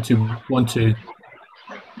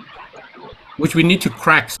which we need to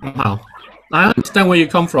crack somehow. I understand where you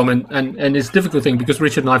come from, and it's a difficult thing because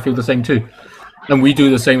Richard and I feel the same too, and we do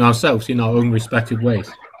the same ourselves in our own respective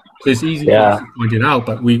ways. So it's easy for us to point it out,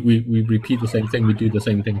 but we repeat the same thing. We do the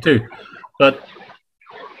same thing too. But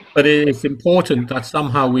it's important that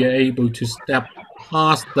somehow we are able to step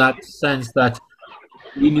past that sense that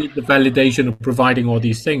we need the validation of providing all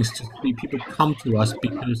these things to see people come to us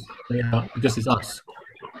because it's us.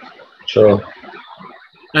 Sure.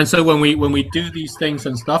 And so when we do these things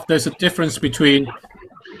and stuff, there's a difference between,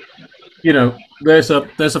 there's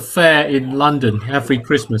a fair in London every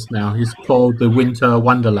Christmas now. It's called the Winter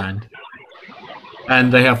Wonderland,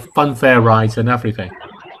 and they have fun fair rides and everything.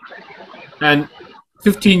 And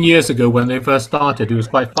 15 years ago when they first started, it was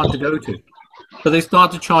quite fun to go to. But they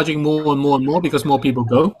started charging more and more and more because more people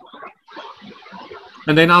go.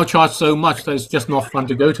 And they now charge so much that it's just not fun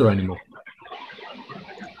to go to anymore.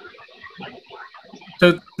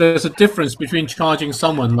 So there's a difference between charging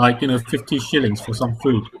someone like, 50 shillings for some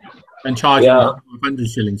food and charging 100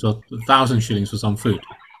 shillings or 1,000 shillings for some food.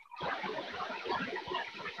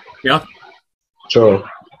 Yeah? Sure.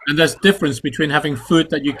 And there's difference between having food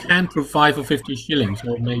that you can provide for 50 shillings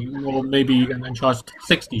or maybe you can then charge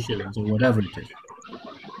 60 shillings or whatever it is.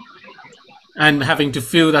 And having to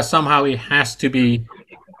feel that somehow it has to be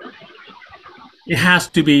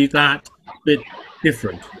that bit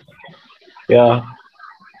different. Yeah.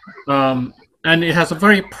 And it has a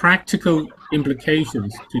very practical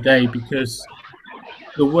implications today because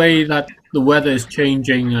the way that the weather is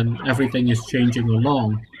changing and everything is changing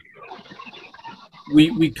along,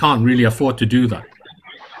 we can't really afford to do that.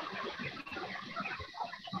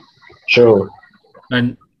 Sure.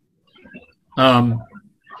 And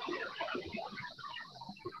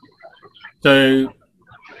so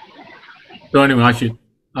anyway, I should.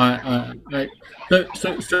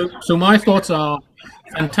 So my thoughts are: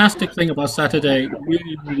 fantastic thing about Saturday.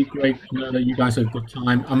 Really, really great to know that you guys had a good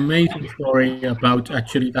time. Amazing story about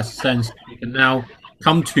actually that sense we can now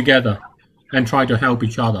come together and try to help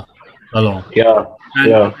each other along. Yeah.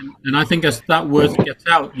 And I think as that word gets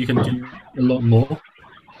out, you can do a lot more.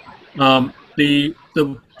 The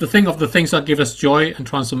thing of the things that give us joy and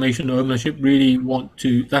transformation ownership really want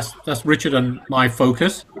to. That's Richard and my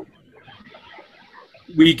focus.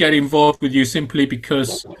 We get involved with you simply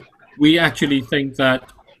because we actually think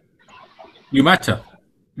that you matter.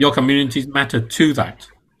 Your communities matter to that.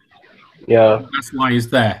 Yeah. That's why it's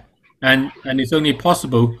there. And it's only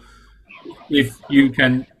possible if you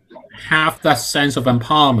can have that sense of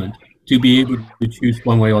empowerment to be able to choose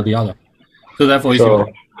one way or the other. So therefore, Sure.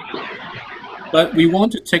 But we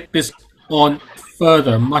want to take this on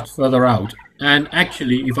further, much further out. And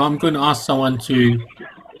actually, if I'm going to ask someone to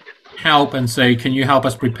help and say, can you help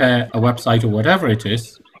us prepare a website or whatever it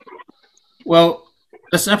is? Well,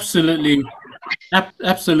 there's absolutely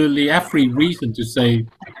every reason to say,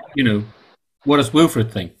 what does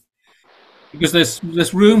Wilfred think? Because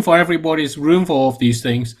there's room for everybody, there's room for all of these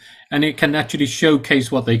things, and it can actually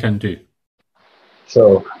showcase what they can do.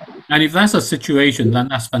 So, and if that's a situation, then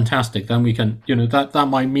that's fantastic. Then we can, that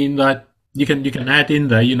might mean that you can add in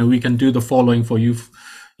there, we can do the following for you,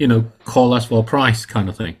 call us for a price kind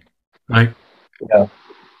of thing, right? Yeah.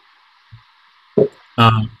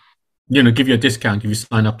 Give you a discount if you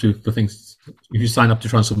sign up to the things, if you sign up to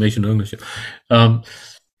transformation ownership.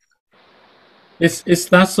 It's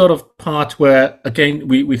that sort of part where, again,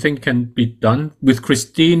 we think can be done. With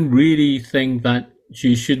Christine, really think that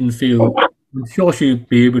she shouldn't feel. I'm sure she'll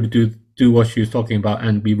be able to do what she was talking about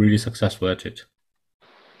and be really successful at it.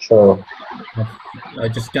 Sure. I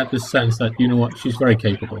just get this sense that she's very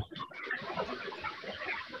capable.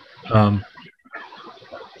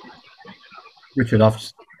 Richard, I've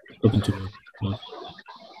spoken to you.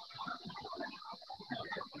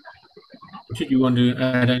 Richard, you want to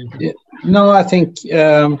add anything? Yeah. No, I think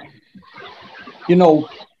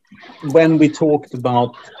when we talked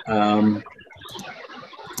about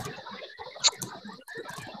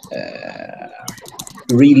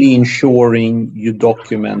really ensuring you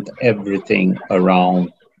document everything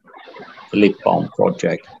around the Lipbound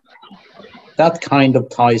project, that kind of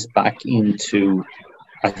ties back into,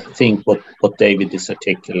 I think, what David is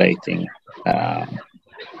articulating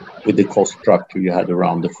with the cost structure you had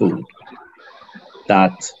around the food,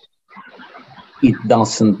 that it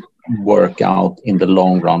doesn't work out in the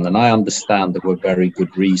long run. And I understand there were very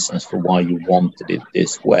good reasons for why you wanted it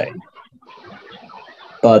this way.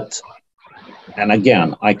 But, and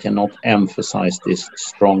again, I cannot emphasize this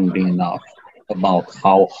strongly enough about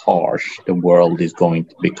how harsh the world is going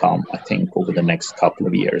to become, I think, over the next couple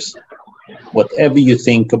of years. Whatever you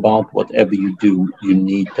think about, whatever you do, you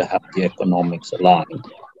need to have the economics aligned,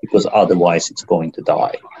 because otherwise it's going to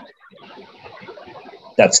die.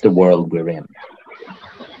 That's the world we're in.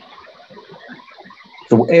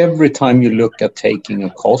 So every time you look at taking a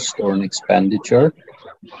cost or an expenditure,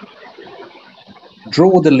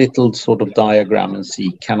 draw the little sort of diagram and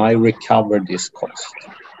see, can I recover this cost?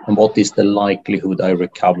 And what is the likelihood I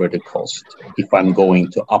recover the cost if I'm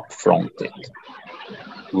going to upfront it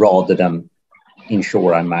rather than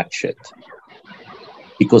ensure I match it?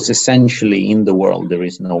 Because essentially in the world there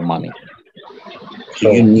is no money.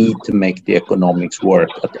 So you need to make the economics work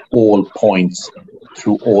at all points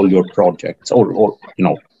through all your projects, or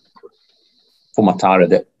for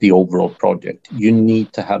Matare, the overall project. You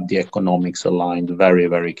need to have the economics aligned very,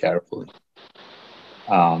 very carefully.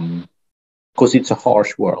 because it's a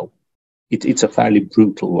harsh world. It's a fairly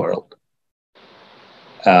brutal world.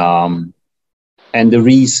 And the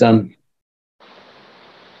reason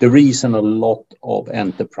a lot of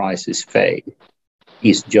enterprises fail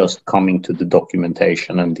is just coming to the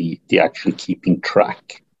documentation and the actual keeping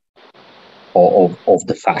track of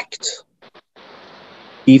the facts.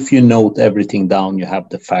 If you note everything down, you have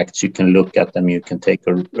the facts, you can look at them, you can take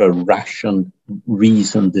a rational,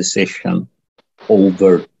 reasoned decision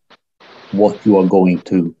over what you are going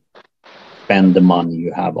to spend the money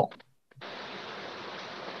you have on.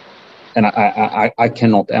 And I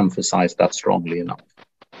cannot emphasize that strongly enough.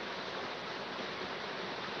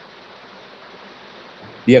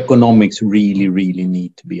 The economics really, really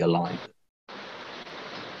need to be aligned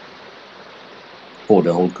for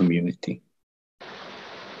the whole community.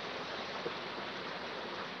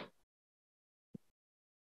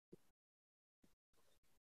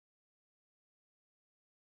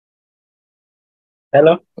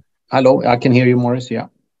 Hello? Hello, I can hear you, Morris, yeah.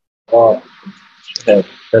 Oh, it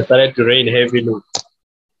started to rain heavily.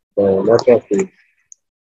 So network is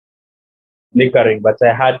flickering, but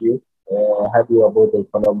I heard you. I heard you about the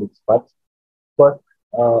economics part. But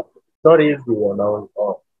not easy now.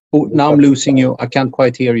 Oh, now I'm losing you. I can't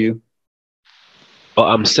quite hear you. Oh,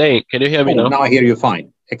 I'm saying, can you hear me now? Now I hear you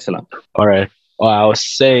fine. Excellent. All right. Well, I was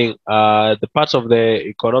saying the part of the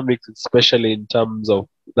economics, especially in terms of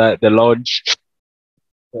the launch,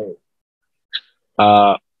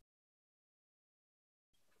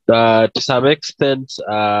 to some extent,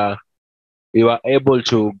 we were able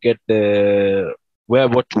to get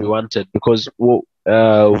what we wanted, because we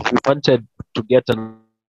wanted to get an.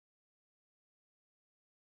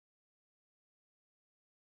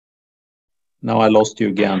 Now I lost you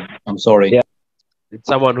again. I'm sorry. Yeah, it's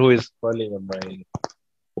someone who is calling on my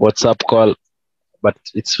WhatsApp call, but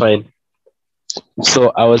it's fine.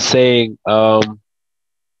 So I was saying,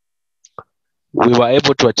 we were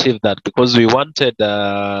able to achieve that because we wanted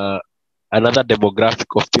another demographic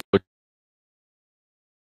of people.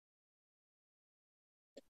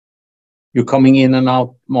 You're coming in and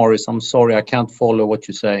out, Morris. I'm sorry, I can't follow what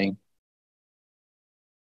you're saying.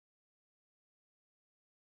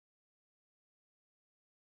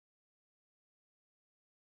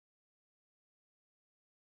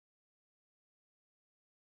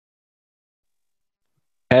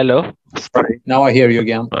 Hello? Sorry. Now I hear you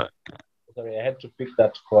again. Sorry, I had to pick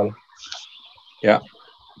that call. Yeah.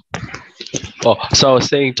 Oh, so I was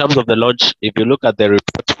saying, in terms of the launch, if you look at the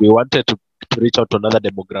report, we wanted to reach out to another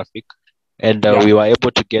demographic, and we were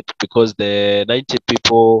able to get, because the 90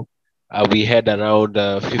 people, we had around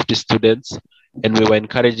 50 students, and we were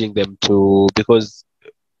encouraging them to, because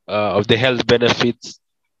of the health benefits,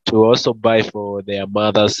 to also buy for their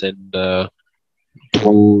mothers and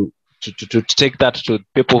to take that to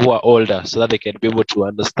people who are older, so that they can be able to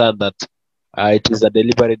understand that it is a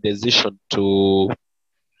deliberate decision to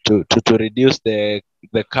reduce the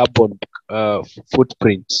carbon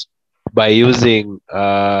footprint by using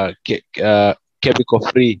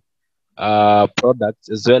chemical-free products,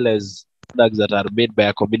 as well as products that are made by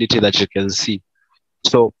a community that you can see.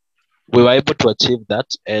 So we were able to achieve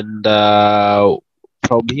that, and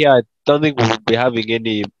from here, I don't think we'll be having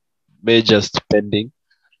any major spending.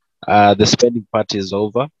 The spending part is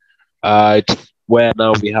over. It's where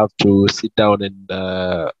now we have to sit down and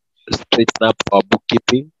straighten up our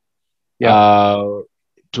bookkeeping.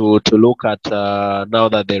 To look at now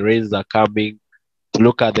that the rains are coming, to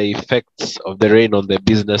look at the effects of the rain on the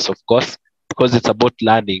business, of course, because it's about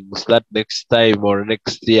learning, so that next time or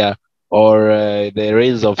next year, or the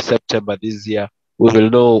rains of September this year, we will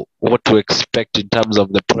know what to expect in terms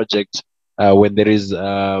of the project when there is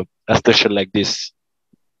a situation like this.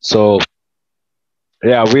 So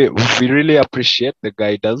yeah, we really appreciate the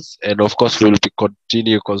guidance, and of course we'll be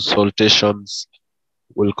continue consultations,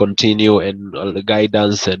 will continue, and the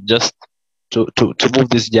guidance, and just to move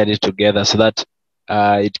this journey together, so that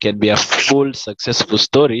it can be a full successful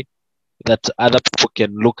story that other people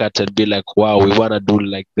can look at and be like, wow, we want to do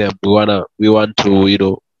like them, we want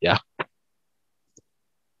to, yeah.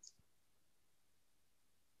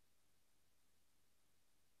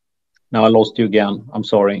 Now I lost you again. I'm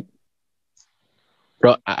sorry.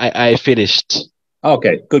 Bro, I finished.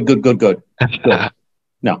 Okay, good. Good.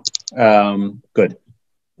 No, good.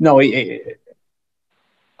 No,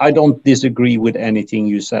 I don't disagree with anything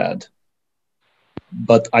you said,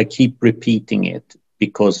 but I keep repeating it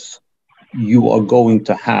because you are going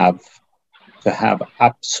to have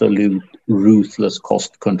absolute ruthless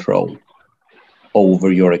cost control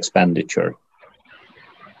over your expenditure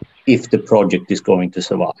if the project is going to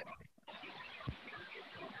survive.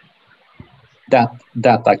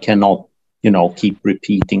 that I cannot, keep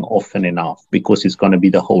repeating often enough, because it's going to be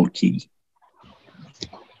the whole key.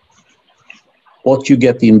 What you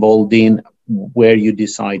get involved in, where you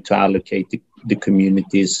decide to allocate the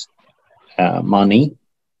community's money,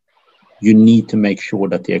 you need to make sure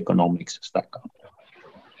that the economics stack up.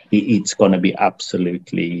 It's going to be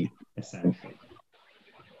absolutely essential.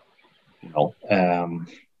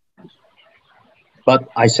 But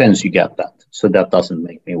I sense you get that, so that doesn't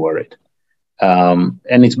make me worried.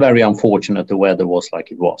 And it's very unfortunate the weather was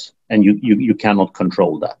like it was, and you cannot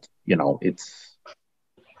control that.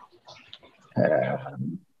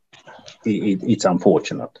 It's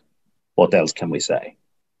unfortunate. What else can we say?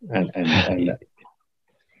 And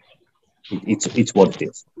it's what it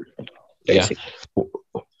is. Basically.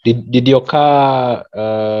 Yeah. Did your car?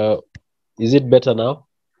 Is it better now?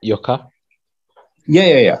 Your car?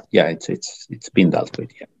 Yeah. It's been dealt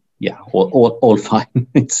with. Yeah. All fine.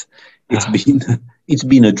 It's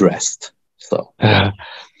been addressed. So, right.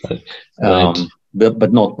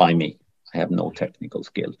 But not by me. I have no technical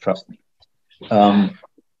skill. Trust me.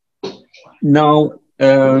 Now,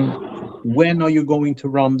 when are you going to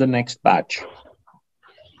run the next batch?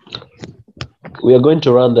 We are going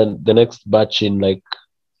to run the next batch in like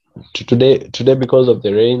today because of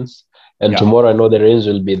the rains, and tomorrow I know the rains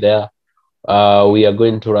will be there. We are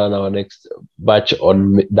going to run our next batch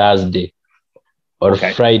on Thursday or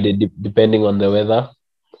Friday, depending on the weather.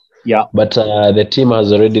 Yeah. But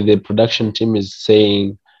the production team is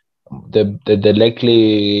saying the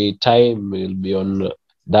likely time will be on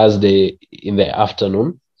Thursday in the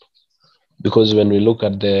afternoon, because when we look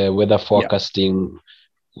at the weather forecasting,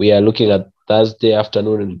 we are looking at Thursday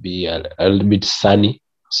afternoon. It will be a little bit sunny,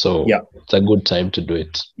 so it's a good time to do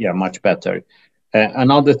it. Yeah, much better.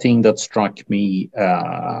 Another thing that struck me,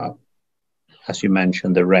 as you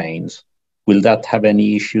mentioned, the rains. Will that have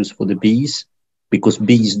any issues for the bees? Because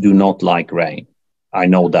bees do not like rain. I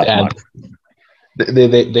know that much.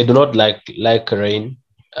 They do not like rain.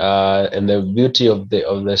 And the beauty of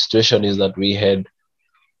the situation is that we had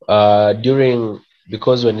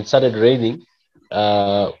because when it started raining,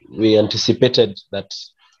 we anticipated that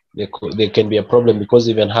there can be a problem, because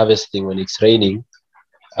even harvesting when it's raining,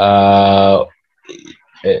 we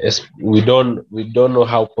don't know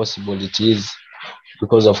how possible it is,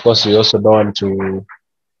 because of course we also don't want to,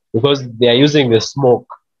 because they are using the smoke,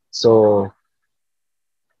 so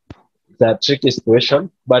it's a tricky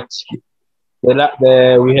situation. But we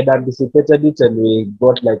had anticipated it, and we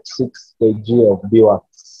got like 6 kg of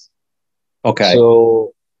beeswax. Okay.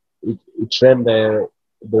 So it ran the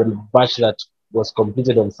batch that was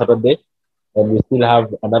completed on Saturday, and we still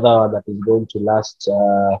have another one that is going to last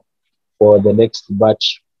for the next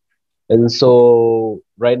batch. And so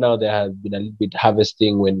right now there has been a little bit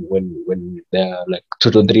harvesting when there are like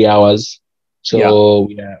 2 to 3 hours. So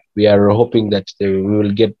we are hoping that we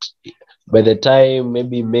will get, by the time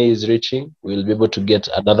maybe May is reaching, we'll be able to get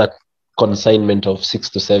another consignment of 6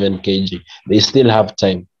 to 7 kg. They still have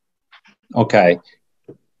time. Okay.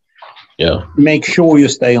 Yeah. Make sure you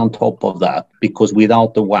stay on top of that, because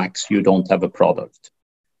without the wax, you don't have a product.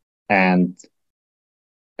 And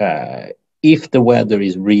if the weather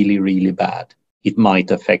is really, really bad, it might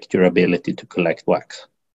affect your ability to collect wax.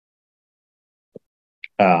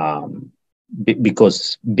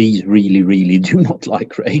 Because bees really, really do not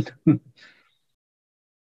like rain.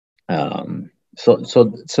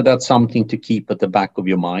 So that's something to keep at the back of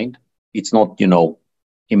your mind. It's not,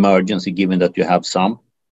 emergency, given that you have some,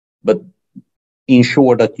 but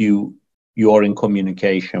ensure that you are in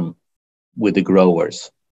communication with the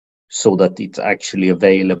growers, so that it's actually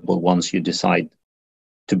available once you decide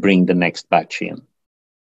to bring the next batch in.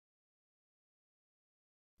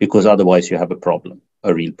 Because otherwise you have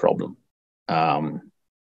a real problem.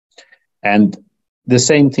 And the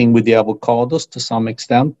same thing with the avocados to some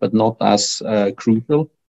extent, but not as crucial.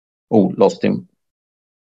 Oh, lost him.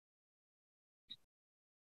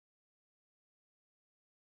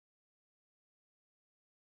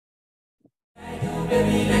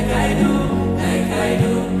 Baby, like I do.